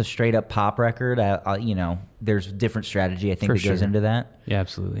matters. If it's a straight up pop record, there's different strategy I think For that goes sure. into that. Yeah,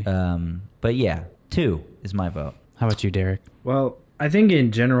 absolutely. But yeah, 2 is my vote. How about you, Derek? Well, I think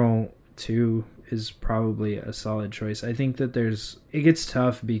in general, 2 is probably a solid choice. I think that it gets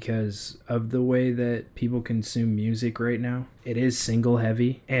tough because of the way that people consume music right now. It is single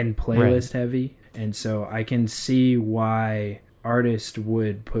heavy and playlist heavy. And so I can see why artists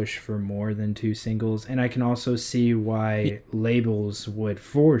would push for more than 2 singles. And I can also see why labels would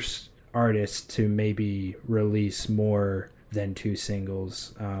force artists to maybe release more than 2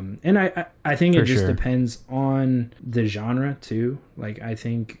 singles. And I think For it just sure. depends on the genre too. Like I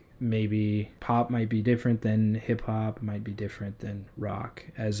think maybe pop might be different than hip hop, might be different than rock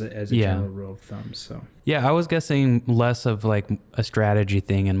as a Yeah. general rule of thumb. So Yeah, I was guessing less of like a strategy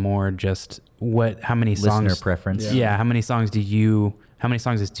thing and more just how many Listener songs preference. Yeah, how many songs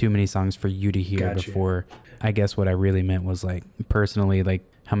is too many songs for you to hear Gotcha. before? I guess what I really meant was like personally, like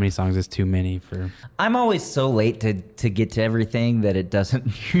how many songs is too many for? I'm always so late to get to everything that it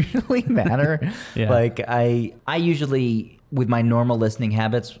doesn't usually matter. Yeah. Like I usually, with my normal listening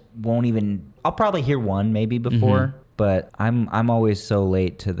habits, I'll probably hear 1 maybe before, but I'm always so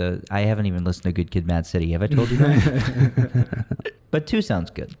late to I haven't even listened to Good Kid, Mad City. Have I told you that? But 2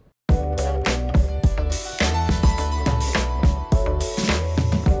 sounds good.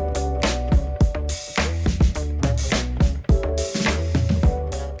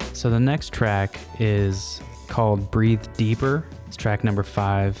 So the next track is called Breathe Deeper. It's track number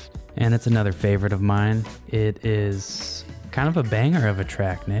 5, and it's another favorite of mine. It is kind of a banger of a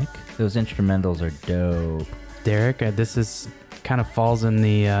track, Nick. Those instrumentals are dope. Derek, this is kind of falls in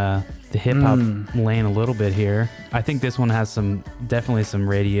the hip hop lane a little bit here. I think this one has definitely some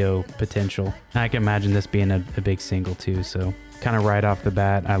radio potential. And I can imagine this being a big single too. So kind of right off the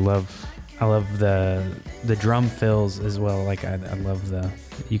bat, I love the drum fills as well. Like I love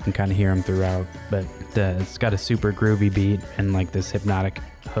you can kind of hear them throughout, but it's got a super groovy beat and like this hypnotic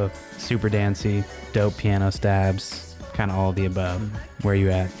hook, super dancey, dope piano stabs, kind of all of the above. Where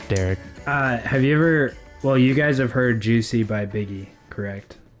you at, Derek? have you ever, well, you guys have heard Juicy by Biggie,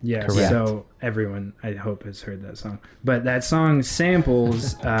 correct? Yes. Correct. So everyone, I hope, has heard that song. But that song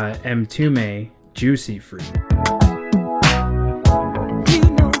samples Mtume, Juicy Fruit. You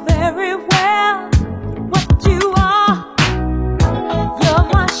know very well what you are. You're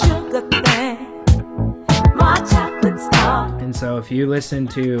my sugar thing, my chocolate star. And so if you listen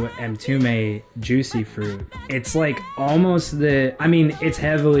to Mtume, Juicy Fruit, it's like almost it's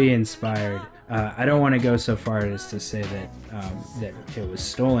heavily inspired. I don't want to go so far as to say that it was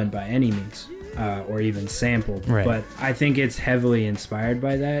stolen by any means or even sampled, Right. but I think it's heavily inspired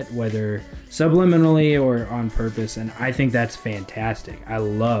by that, whether subliminally or on purpose, and I think that's fantastic. I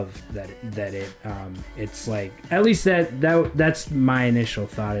love that it's like, at least that's my initial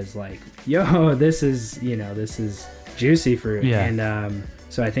thought, is like, yo, this is Juicy Fruit. Yeah. And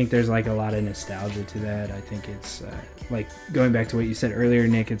so I think there's like a lot of nostalgia to that. I think it's like going back to what you said earlier,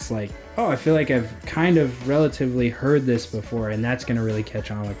 Nick, it's like, oh, I feel like I've kind of relatively heard this before, and that's going to really catch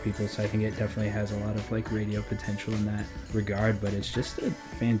on with people. So I think it definitely has a lot of like radio potential in that regard, but it's just a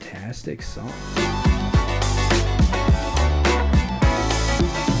fantastic song.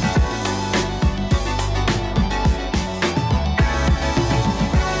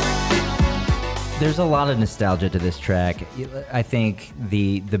 There's a lot of nostalgia to this track. I think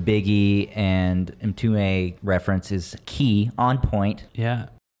the Biggie and Mtume reference is key, on point. Yeah.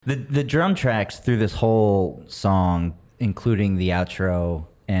 The drum tracks through this whole song, including the outro,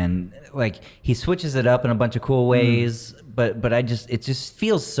 and like he switches it up in a bunch of cool ways, but it just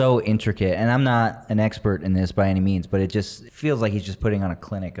feels so intricate. And I'm not an expert in this by any means, but it just feels like he's just putting on a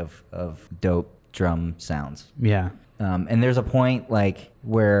clinic of dope drum sounds. Yeah. And there's a point like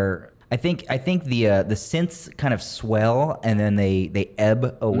where I think the synths kind of swell and then they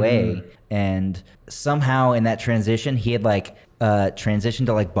ebb away, and somehow in that transition he had like transitioned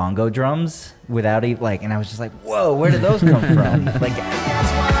to like bongo drums without even like, and I was just like, whoa, where did those come from? Like.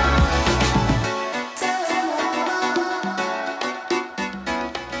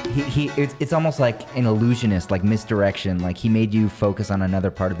 It's almost like an illusionist, like misdirection. Like he made you focus on another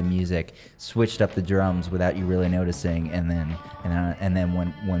part of the music, switched up the drums without you really noticing, and then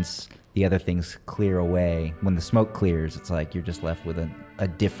once the other things clear away, when the smoke clears, it's like you're just left with a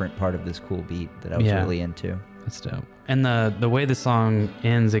different part of this cool beat that I was really into. That's dope. And the way the song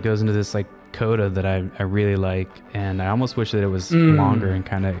ends, it goes into this like coda that I really like, and I almost wish that it was longer and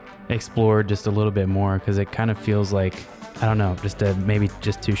kind of explored just a little bit more, because it kind of feels like, I don't know, maybe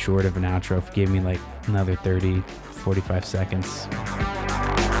just too short of an outro. If it gave me like another 30, 45 seconds.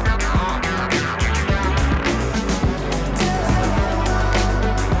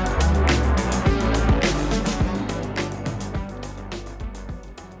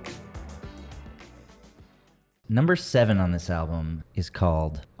 Number 7 on this album is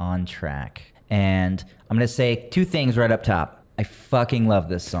called On Track. And I'm going to say 2 things right up top. I fucking love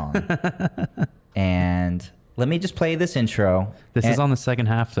this song. And let me just play this intro. This is on the second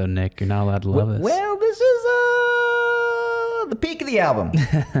half, though, Nick. You're not allowed to love this. Well, this is the peak of the album.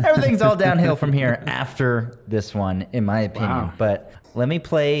 Everything's all downhill from here after this one, in my opinion. Wow. But let me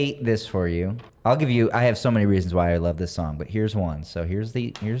play this for you. I have so many reasons why I love this song, but here's one. So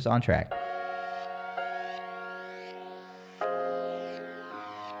here's On Track.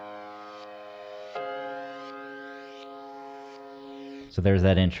 So there's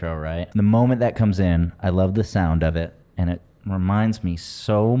that intro, right? The moment that comes in, I love the sound of it, and it reminds me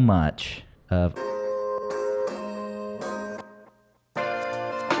so much of...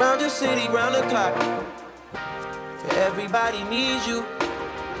 Round the city, round the clock. Everybody needs you.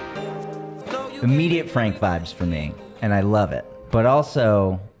 Immediate Frank vibes for me, and I love it. But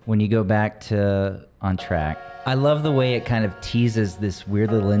also, when you go back to On Track, I love the way it kind of teases this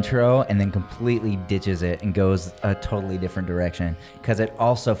weird little intro and then completely ditches it and goes a totally different direction, because it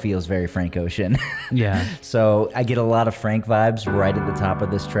also feels very Frank Ocean. Yeah. So I get a lot of Frank vibes right at the top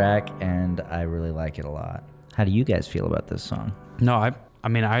of this track, and I really like it a lot. How do you guys feel about this song? No, I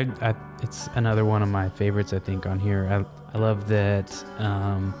mean, it's another one of my favorites, I think, on here. I love that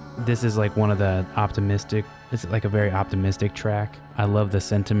this is like one of the it's like a very optimistic track. I love the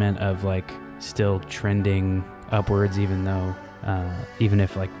sentiment of like still trending upwards, even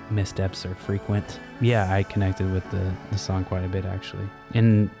if like missteps are frequent. Yeah, I connected with the song quite a bit, actually.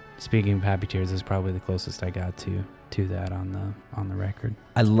 And speaking of Happy Tears, is probably the closest I got to that on the record.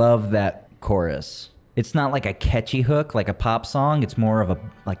 I love that chorus. It's not like a catchy hook like a pop song. It's more of a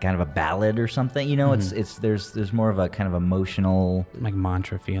like kind of a ballad or something. You know, Mm-hmm. there's more of a kind of emotional, like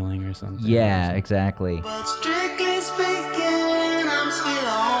mantra feeling or something. Yeah, exactly. But strictly speaking, I'm still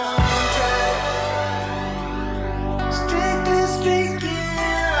on track. Strictly speaking,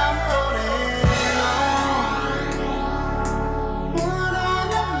 I'm holding on. What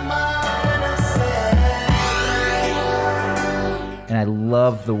on your mind I said. And I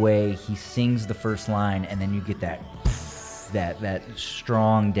love the way he sings the first line, and then you get that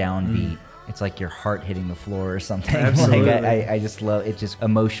strong downbeat. It's like your heart hitting the floor or something. Absolutely. Like I just love it. Just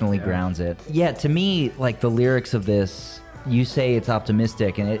emotionally grounds it. Yeah, to me, like the lyrics of this, you say it's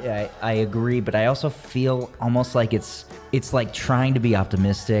optimistic, and I agree, but I also feel almost like it's like trying to be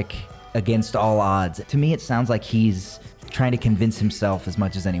optimistic against all odds. To me, it sounds like he's trying to convince himself as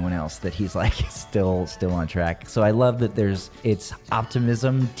much as anyone else that he's like still on track. So I love that it's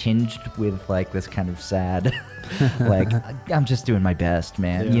optimism tinged with like this kind of sad, like I'm just doing my best,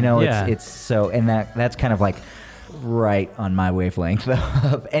 man. Yeah. You know, Yeah. it's so, and that's kind of like right on my wavelength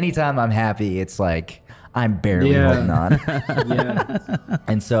of anytime I'm happy, it's like I'm barely holding on. Yeah.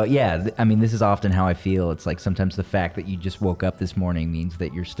 And so, yeah, I mean, this is often how I feel. It's like sometimes the fact that you just woke up this morning means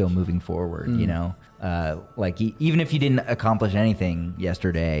that you're still moving forward, you know? Like, even if you didn't accomplish anything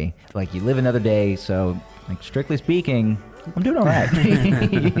yesterday, like, you live another day, so, like, strictly speaking, I'm doing all right.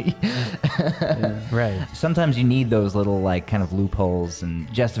 Right. Sometimes you need those little, like, kind of loopholes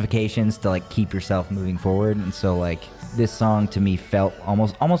and justifications to, like, keep yourself moving forward. And so, like, this song to me felt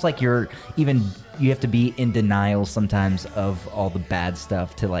almost like you're even you have to be in denial sometimes of all the bad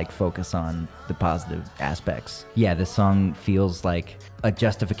stuff to like focus on the positive aspects. Yeah, this song feels like a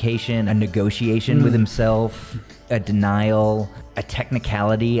justification, a negotiation with himself, a denial, a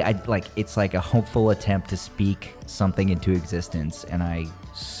technicality. It's like a hopeful attempt to speak something into existence, and I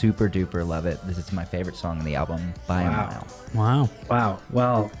super duper love it. This is my favorite song on the album by a mile. Wow. Wow.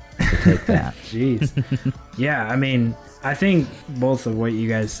 Well, So take that. jeez. Yeah, I mean, I think both of what you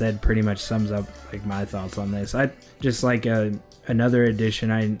guys said pretty much sums up like my thoughts on this. I just like another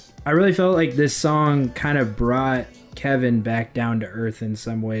addition. I really felt like this song kind of brought Kevin back down to earth in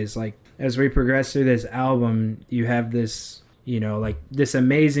some ways. Like as we progress through this album, you have this, like this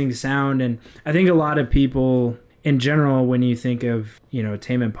amazing sound, and I think a lot of people in general, when you think of,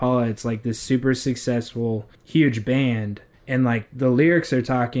 Tame Impala, it's like this super successful, huge band, and like the lyrics are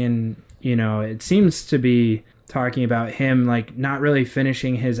talking, it seems to be talking about him like not really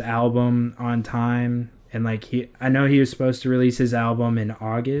finishing his album on time, and like I know he was supposed to release his album in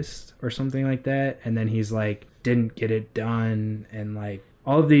August or something like that, and then he's like didn't get it done, and like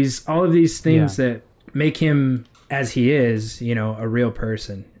all of these things that make him as he is, a real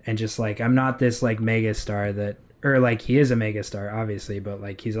person, and just like I'm not this like mega star that, or like he is a mega star obviously, but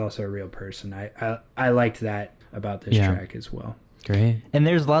like he's also a real person. I liked that about this track as well. Great. And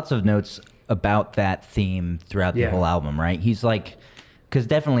there's lots of notes about that theme throughout the whole album, right? He's like, because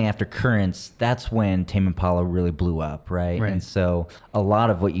definitely after Currents, that's when Tame Impala really blew up, right? And so a lot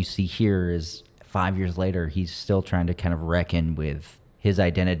of what you see here is 5 years later, he's still trying to kind of reckon with his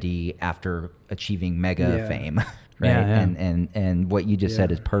identity after achieving mega fame, right? Yeah. And what you just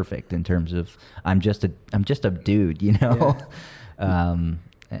said is perfect in terms of I'm just a dude, and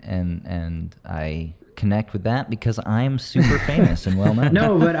I connect with that because I'm super famous and well known.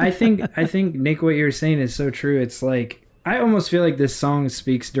 No, but I think Nick, what you're saying is so true. It's like I almost feel like this song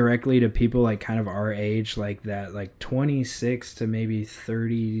speaks directly to people like kind of our age, like that, like 26 to maybe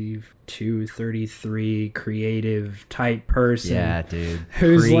 32, 33 creative type person. Yeah, dude.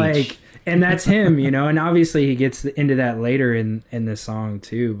 Who's Preach. like, and that's him, and obviously he gets into that later in the song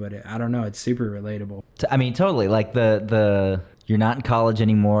too, but I don't know, it's super relatable. I mean, totally. Like the you're not in college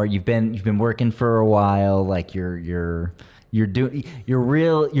anymore. You've been working for a while. Like you're doing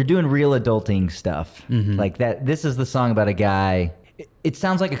real adulting stuff. Mm-hmm. Like that. This is the song about a guy. It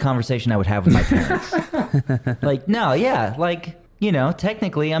sounds like a conversation I would have with my parents. Like, no, yeah, like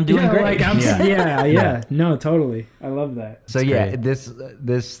technically I'm doing great. Like yeah. No, totally. I love that. So great. this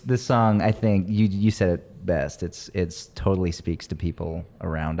song, I think you said it best. It's totally speaks to people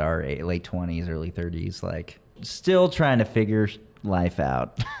around our late 20s, early 30s, like still trying to figure life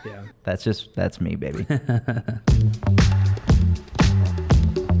out. Yeah. That's me, baby.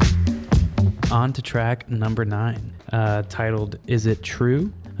 On to track number 9, titled "Is It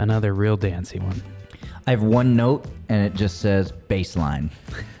True?" Another real dancey one. I have one note and it just says bass line.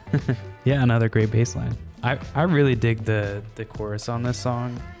 Yeah, another great bass line. I really dig the chorus on this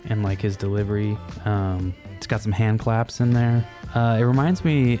song and like his delivery. It's got some hand claps in there. It reminds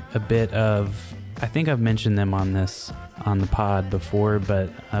me a bit of, I think I've mentioned them on the pod before, but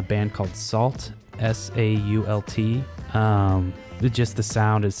a band called Salt, SAULT. Just the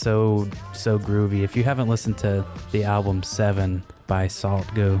sound is so groovy. If you haven't listened to the album 7 by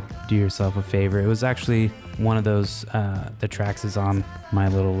Salt, go do yourself a favor. It was actually one of those, the tracks is on my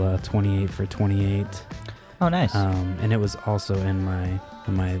little 28 for 28. Oh, nice. And it was also in my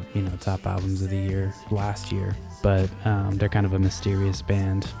top albums of the year last year. But they're kind of a mysterious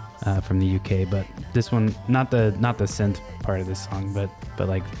band from the UK. But this one, not the synth part of this song, but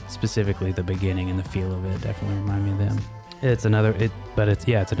like specifically the beginning and the feel of it definitely remind me of them. It's another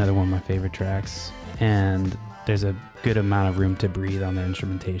one of my favorite tracks, and there's a good amount of room to breathe on the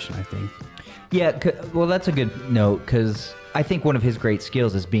instrumentation, I think. Yeah, well, that's a good note because I think one of his great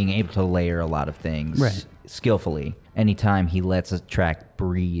skills is being able to layer a lot of things skillfully. Anytime he lets a track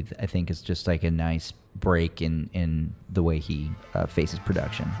breathe, I think it's just like a nice break in the way he faces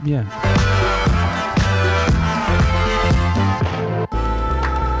production. Yeah.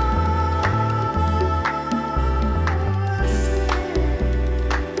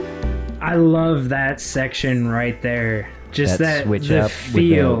 I love that section right there. Just that switch the up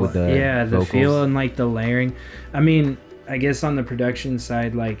feel, with the the vocals. feel and like the layering. I mean, I guess on the production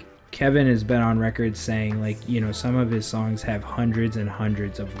side, like Kevin has been on record saying like, some of his songs have hundreds and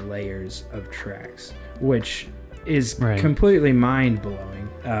hundreds of layers of tracks, which is completely mind blowing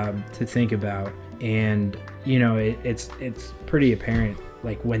to think about. And it's pretty apparent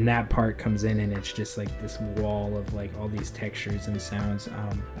like when that part comes in and it's just like this wall of like all these textures and sounds.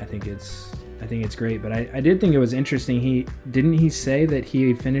 I think it's great. But I did think it was interesting. He say that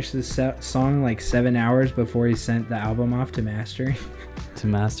he finished this song like 7 hours before he sent the album off to mastering. To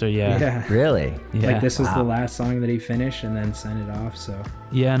master, yeah. Yeah. Really? Yeah. Like this was the last song that he finished and then sent it off. So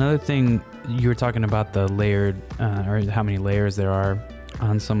Yeah, another thing, you were talking about the layered, or how many layers there are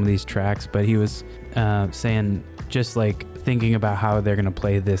on some of these tracks, but he was saying just like thinking about how they're gonna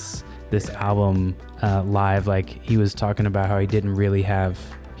play this album live. Like he was talking about how he doesn't really have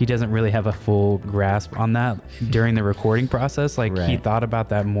a full grasp on that during the recording process. Like he thought about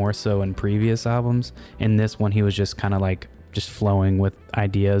that more so in previous albums. In this one, he was just kind of like just flowing with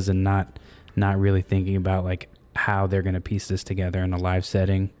ideas and not really thinking about like how they're going to piece this together in a live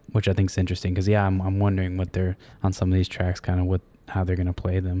setting, which I think is interesting because I'm wondering what they're on some of these tracks, kind of how they're going to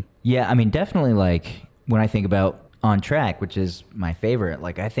play them. Yeah, I mean, definitely like when I think about On Track, which is my favorite,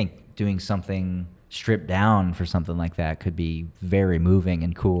 like I think doing something stripped down for something like that could be very moving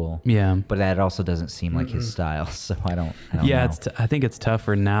and cool. Yeah. But that also doesn't seem like his style, so I don't Yeah, know. I think it's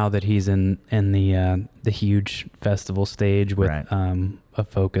tougher now that he's in the huge festival stage with a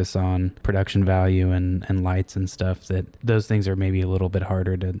focus on production value and lights and stuff, that those things are maybe a little bit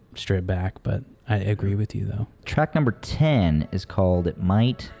harder to strip back, but I agree with you though. Track number 10 is called It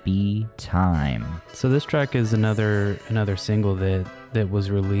Might Be Time. So this track is another single that was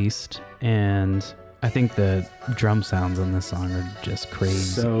released, and I think the drum sounds on this song are just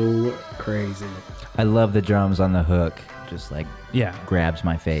crazy. So crazy. I love the drums on the hook. Just like Yeah. grabs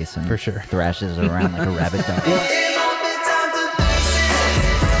my face and For sure. thrashes around like a rabbit dog.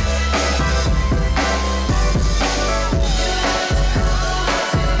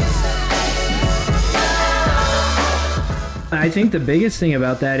 I think the biggest thing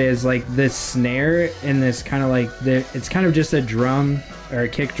about that is like the snare in this kind of like it's kind of just a drum or a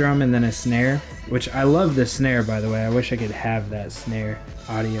kick drum and then a snare, which I love the snare, by the way. I wish I could have that snare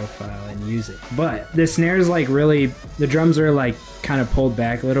audio file and use it. But the snare is like really, the drums are like kind of pulled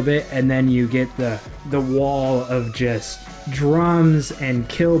back a little bit, and then you get the wall of just drums and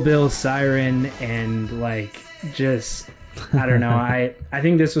Kill Bill siren and like just, I don't know. I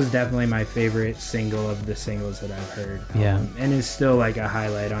think this was definitely my favorite single of the singles that I've heard. Yeah. And it's still like a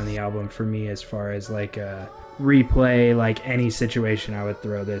highlight on the album for me as far as like a replay, like any situation I would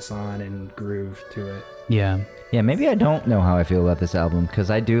throw this on and groove to it. Yeah. Yeah, maybe I don't know how I feel about this album because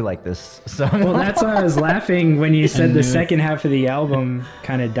I do like this song. Well, that's why I was laughing when you said the second half of the album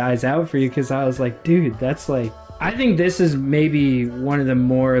kind of dies out for you, because I was like, dude, that's like, I think this is maybe one of the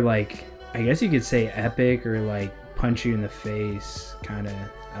more like, I guess you could say epic or like punch you in the face kind of,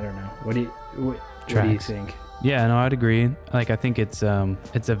 I don't know. What do you think? Yeah, no, I'd agree. Like, I think it's a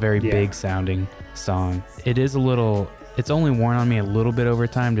very big sounding song. It is it's only worn on me a little bit over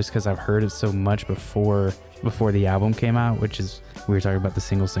time just because I've heard it so much before the album came out, which is, we were talking about the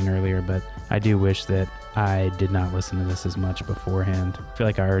single thing earlier, but I do wish that I did not listen to this as much beforehand. I feel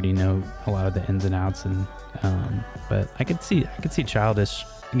like I already know a lot of the ins and outs, and but I could see Childish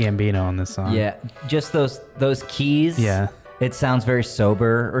Gambino on this song. Yeah, just those keys. Yeah. It sounds very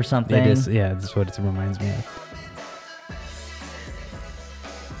sober or something. It is, yeah, that's what it reminds me of.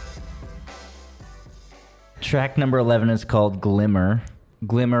 Track number 11 is called Glimmer.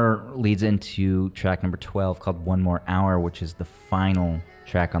 Glimmer leads into track number 12 called One More Hour, which is the final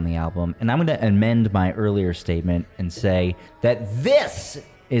track on the album. And I'm going to amend my earlier statement and say that this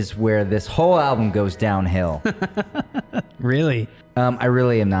is where this whole album goes downhill. Really? I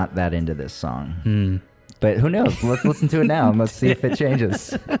really am not that into this song. But who knows? Let's listen to it now and let's see if it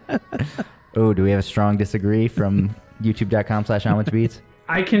changes. Oh, do we have a strong disagree from youtube.com/HowMuchBeats?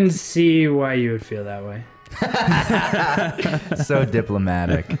 I can see why you would feel that way. So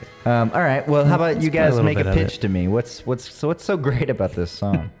diplomatic. All right. Well, how about you play a guys little make a bit of pitch it. to me? What's so great about this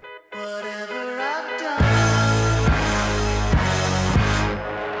song? Whatever I've done,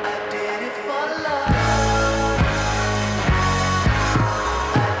 I did it for love. I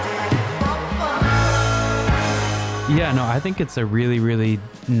did it for fun. Yeah, no, I think it's a really, really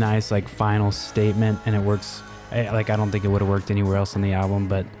nice like final statement, and it works. I don't think it would have worked anywhere else on the album,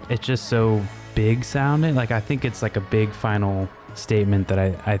 but it's just so big sounding. Like, I think it's like a big final statement that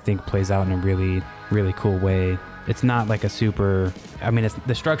I think plays out in a really, really cool way. It's not like a super, I mean,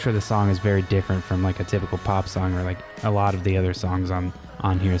 the structure of the song is very different from like a typical pop song or like a lot of the other songs on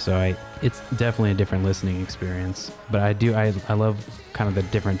here. So it's definitely a different listening experience. But I love kind of the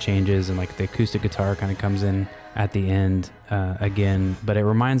different changes, and like the acoustic guitar kind of comes in at the end again. But it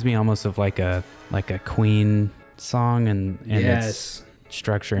reminds me almost of like a Queen song, and Yes.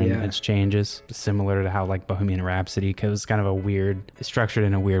 structure and its changes, similar to how like Bohemian Rhapsody, because it was kind of a weird, structured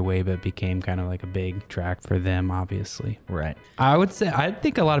in a weird way, but became kind of like a big track for them, obviously. Right. I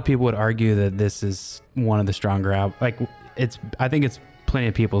think a lot of people would argue that this is one of the stronger albums. Like I think it's plenty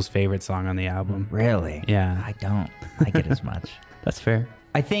of people's favorite song on the album. Really? Yeah. I don't like it as much. That's fair.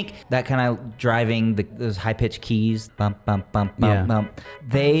 I think that kind of driving those high-pitched keys, bump, bump, bump, bump, bump,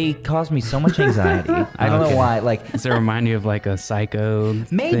 they cause me so much anxiety. I don't know why. Like, does it remind you of like a Psycho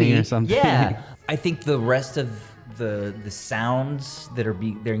maybe thing or something? Yeah. I think the rest of the sounds that are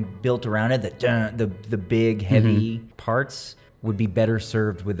they're built around it, the big heavy parts would be better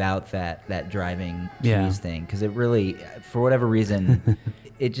served without that driving keys thing, because it really, for whatever reason,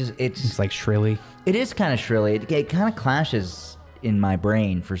 it's like shrilly. It is kind of shrilly. It kind of clashes in my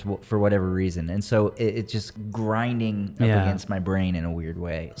brain for whatever reason, and so it's just grinding up against my brain in a weird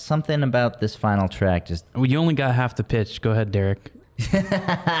way. Something about this final track just... Well, you only got half the pitch. Go ahead, Derek.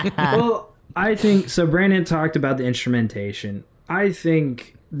 Well, I think so. Brandon talked about the instrumentation. I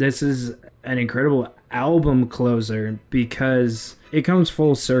think this is an incredible album closer because it comes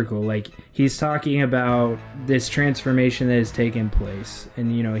full circle. Like, he's talking about this transformation that has taken place,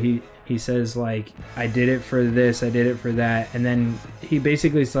 and you know, he says like, I did it for this, I did it for that, and then he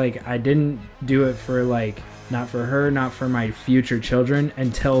basically is like, I didn't do it for like, not for her, not for my future children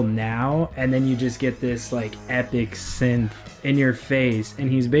until now. And then you just get this like epic synth in your face, and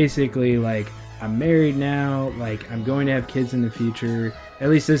he's basically like, I'm married now, like I'm going to have kids in the future. At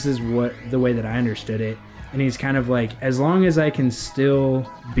least this is the way that I understood it. And he's kind of like, as long as I can still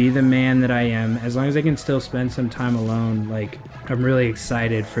be the man that I am, as long as I can still spend some time alone, like I'm really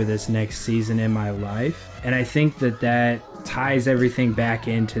excited for this next season in my life. And I think that ties everything back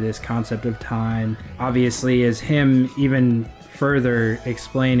into this concept of time. Obviously, as him even further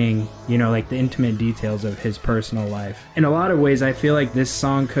explaining, you know, like the intimate details of his personal life. In a lot of ways, I feel like this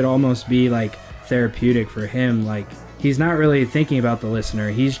song could almost be like therapeutic for him. Like, he's not really thinking about the listener.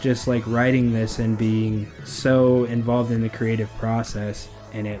 He's just like writing this and being so involved in the creative process,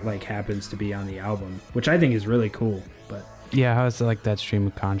 and it like happens to be on the album, which I think is really cool. But yeah, how is it like that stream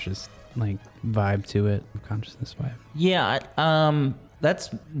of conscious like vibe to it, consciousness vibe? Yeah, that's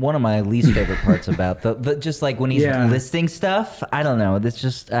one of my least favorite parts about the just like when he's listing stuff. I don't know. That's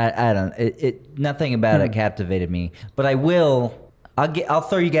just I don't. It nothing about it captivated me. But I'll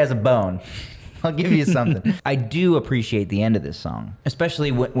throw you guys a bone. I'll give you something. I do appreciate the end of this song,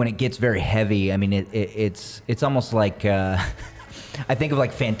 especially when it gets very heavy. I mean, it's almost like I think of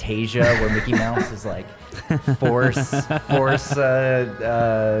like Fantasia, where Mickey Mouse is like force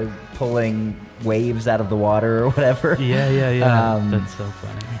pulling waves out of the water or whatever. Yeah. That's so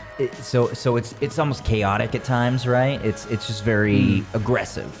funny. So it's almost chaotic at times, right? It's just very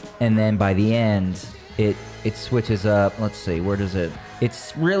aggressive, and then by the end, it switches up. Let's see, where does it?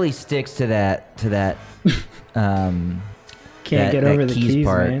 It really sticks to that. Can't get over the keys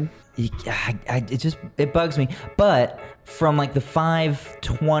part. Man. It bugs me. But from like the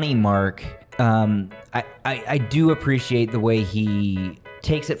 5:20 mark, I do appreciate the way he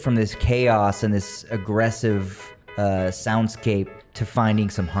takes it from this chaos and this aggressive soundscape to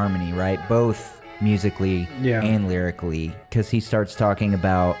finding some harmony, right? Both musically and lyrically, because he starts talking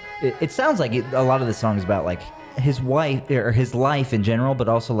about. It sounds like a lot of the song is about like his wife or his life in general, but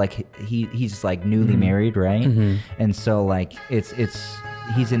also like he's like newly married, right? And so like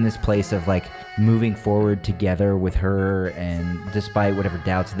he's in this place of like moving forward together with her, and despite whatever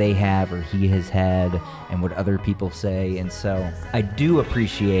doubts they have or he has had and what other people say. And so I do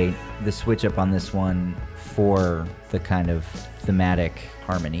appreciate the switch up on this one for the kind of thematic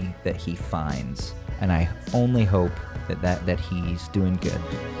harmony that he finds, and I only hope that he's doing good.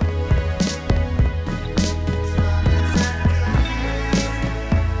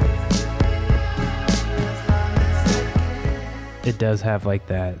 It does have like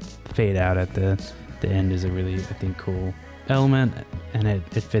that fade out at the end is a really, I think, cool element, and it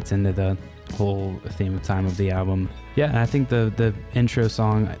fits into the whole theme of time of the album. Yeah, and I think the intro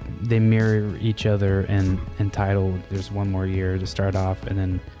song, they mirror each other and title. There's one more year to start off, and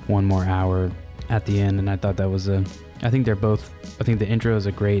then one more hour at the end. And I thought that was I think the intro is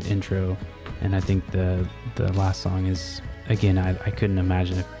a great intro, and I think the last song is, again, I couldn't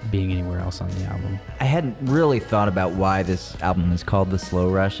imagine it being anywhere else on the album. I hadn't really thought about why this album is called The Slow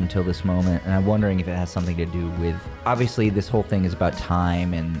Rush until this moment, and I'm wondering if it has something to do with, obviously this whole thing is about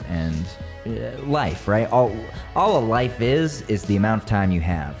time and life, right? All a life is the amount of time you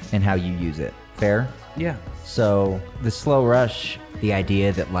have and how you use it. Fair? Yeah. So the slow rush, the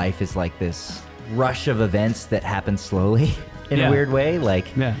idea that life is like this rush of events that happen slowly, in Yeah. a weird way. Like,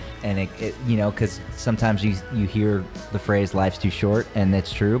 Yeah. and it you know, because sometimes you hear the phrase "life's too short," and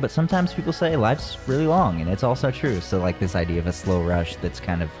it's true. But sometimes people say life's really long, and it's also true. So like this idea of a slow rush that's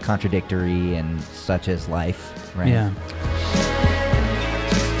kind of contradictory and such as life, right? Yeah.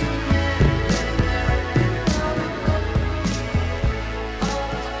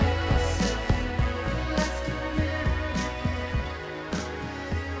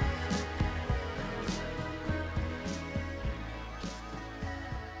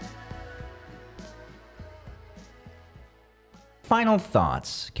 Final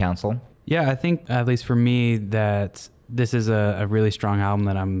thoughts, Council. Yeah, I think at least for me that this is a really strong album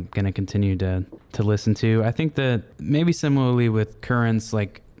that I'm going to continue to listen to. I think that maybe similarly with Currents,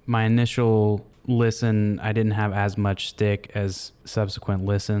 like my initial listen, I didn't have as much stick as subsequent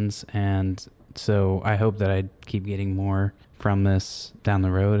listens. And so I hope that I keep getting more from this down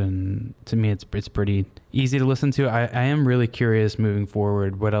the road. And to me, it's pretty easy to listen to. I am really curious moving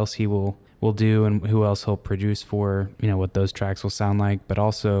forward what else he will do and who else he'll produce for, what those tracks will sound like, but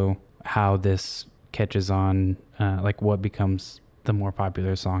also how this catches on, like what becomes the more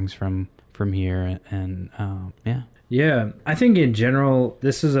popular songs from here. And Yeah, I think in general,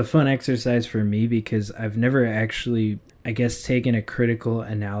 this is a fun exercise for me because I've never actually, I guess, taken a critical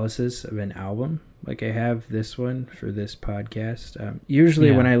analysis of an album like I have this one for this podcast.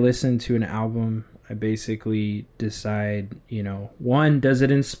 Usually when I listen to an album, I basically decide, one, does it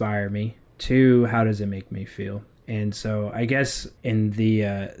inspire me? Two, how does it make me feel? And so I guess in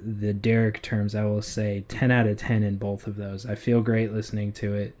the Derek terms, I will say 10 out of 10 in both of those. I feel great listening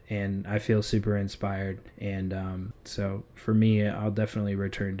to it, and I feel super inspired. And so for me, I'll definitely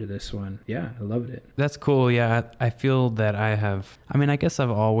return to this one. Yeah, I loved it. That's cool. Yeah, I feel that I guess I've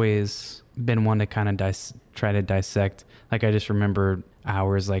always been one to kind of try to dissect. Like I just remember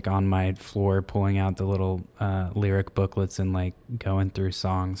hours like on my floor pulling out the little lyric booklets and like going through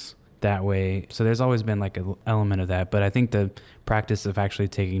songs that way. So there's always been like an element of that, but I think the practice of actually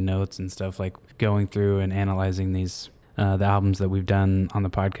taking notes and stuff, like going through and analyzing these the albums that we've done on the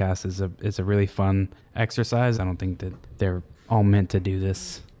podcast is a really fun exercise. I don't think that they're all meant to do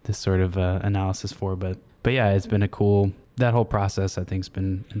this sort of analysis for, but yeah, it's been that whole process I think's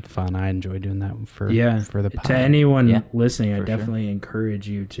been fun. I enjoy doing that for the pod. To anyone listening, I definitely encourage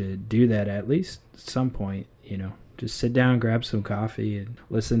you to do that at least at some point. Just sit down, grab some coffee, and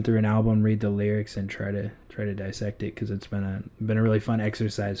listen through an album, read the lyrics, and try to dissect it, because it's been a really fun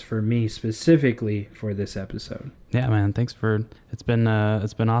exercise for me specifically for this episode. Yeah, man. It's been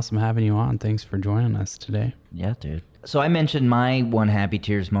awesome having you on. Thanks for joining us today. Yeah, dude. So I mentioned my one Happy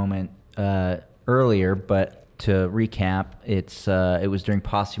Tears moment earlier, but to recap, it was during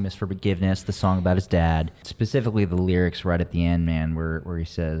Posthumous Forgiveness, the song about his dad. Specifically, the lyrics right at the end, man, where he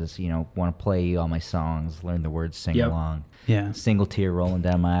says, want to play all my songs, learn the words, sing along. Yeah. Single tear rolling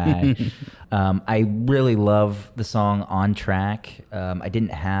down my eye. I really love the song On Track. I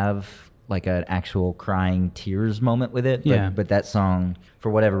didn't have like an actual crying tears moment with it, but that song,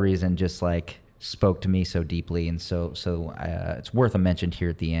 for whatever reason, just like spoke to me so deeply, and so it's worth a mention here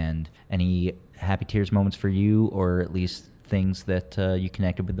at the end. Any Happy Tears moments for you, or at least things that you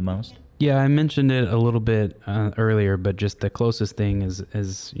connected with the most? Yeah, I mentioned it a little bit earlier, but just the closest thing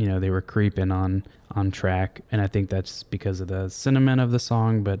is they were creeping on track, and I think that's because of the sentiment of the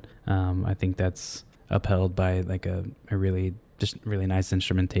song, but I think that's upheld by like a really nice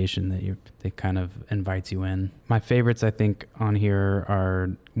instrumentation that kind of invites you in. My favorites, I think, on here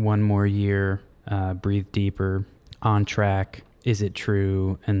are One More Year, Breathe Deeper, On Track, Is It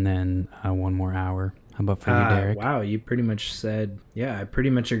True, and then One More Hour. How about for you, Derek? Wow, you pretty much said, I pretty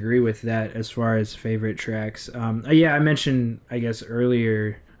much agree with that as far as favorite tracks. I mentioned, I guess,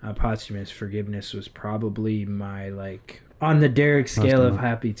 earlier, Posthumous Forgiveness was probably my, like, on the Derek scale of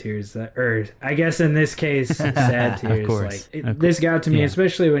Happy Tears, or I guess in this case, Sad Tears. Of course. This got to me,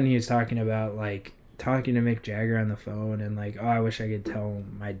 especially when he was talking about, like, talking to Mick Jagger on the phone and, like, I wish I could tell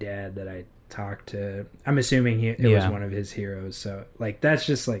my dad that I talked to, I'm assuming it was one of his heroes. So, like, that's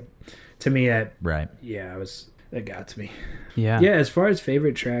just, like, to me, that, right. Yeah, that got to me. Yeah. Yeah, as far as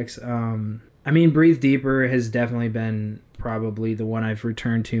favorite tracks, Breathe Deeper has definitely been probably the one I've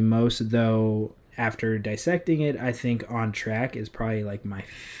returned to most, though after dissecting it, I think On Track is probably like my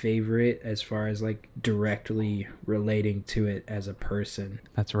favorite as far as like directly relating to it as a person.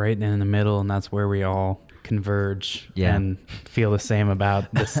 That's right in the middle, and that's where we all converge and feel the same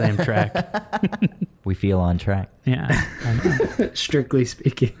about the same track. We feel on track. Yeah. Strictly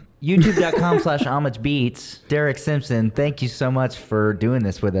speaking. YouTube.com/homagebeats. Derek Simpson, thank you so much for doing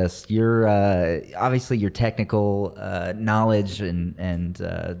this with us. Your obviously your technical knowledge and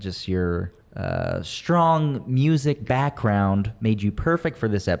just your strong music background made you perfect for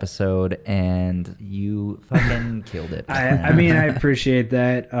this episode, and you fucking killed it. I mean, I appreciate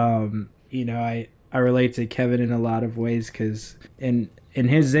that. I relate to Kevin in a lot of ways because in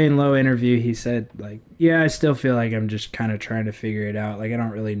his Zane Lowe interview, he said, like, yeah, I still feel like I'm just kind of trying to figure it out. Like, I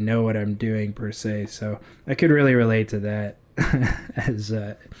don't really know what I'm doing per se. So I could really relate to that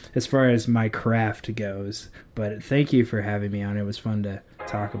as far as my craft goes. But thank you for having me on. It was fun to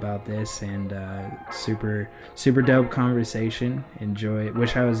talk about this, and super dope conversation. Enjoy.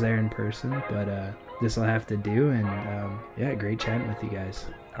 Wish I was there in person, but this will have to do. And yeah, great chatting with you guys.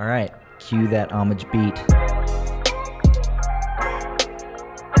 All right, cue that homage beat.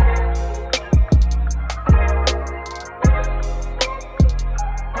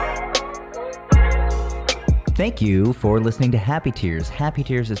 Thank you for listening to Happy Tears. Happy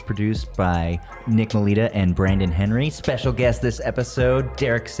Tears is produced by Nick Melita and Brandon Henry. Special guest this episode,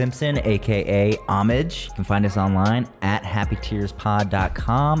 Derek Simpson, a.k.a. Homage. You can find us online at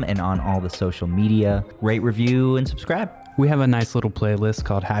happytearspod.com and on all the social media. Rate, review, and subscribe. We have a nice little playlist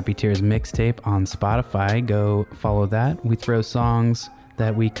called Happy Tears Mixtape on Spotify. Go follow that. We throw songs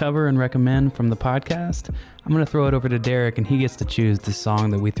that we cover and recommend from the podcast. I'm going to throw it over to Derek, and he gets to choose the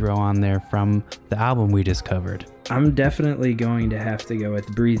song that we throw on there from the album we just covered. I'm definitely going to have to go with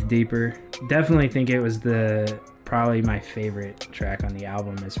Breathe Deeper. Definitely think it was probably my favorite track on the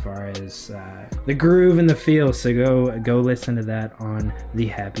album as far as the groove and the feel. So go listen to that on the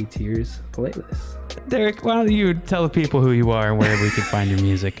Happy Tears playlist. Derek, why don't you tell the people who you are and where we can find your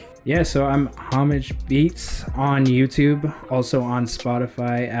music? Yeah, so I'm Homage Beats on YouTube, also on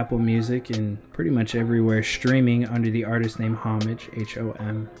Spotify, Apple Music, and pretty much everywhere streaming under the artist name Homage,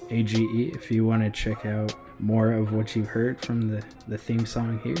 Homage, if you want to check out more of what you've heard from the theme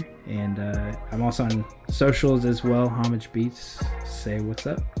song here. And I'm also on socials as well, Homage Beats. Say what's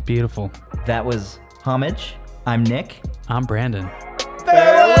up. Beautiful. That was Homage. I'm Nick. I'm Brandon.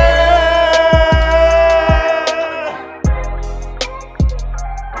 Farewell!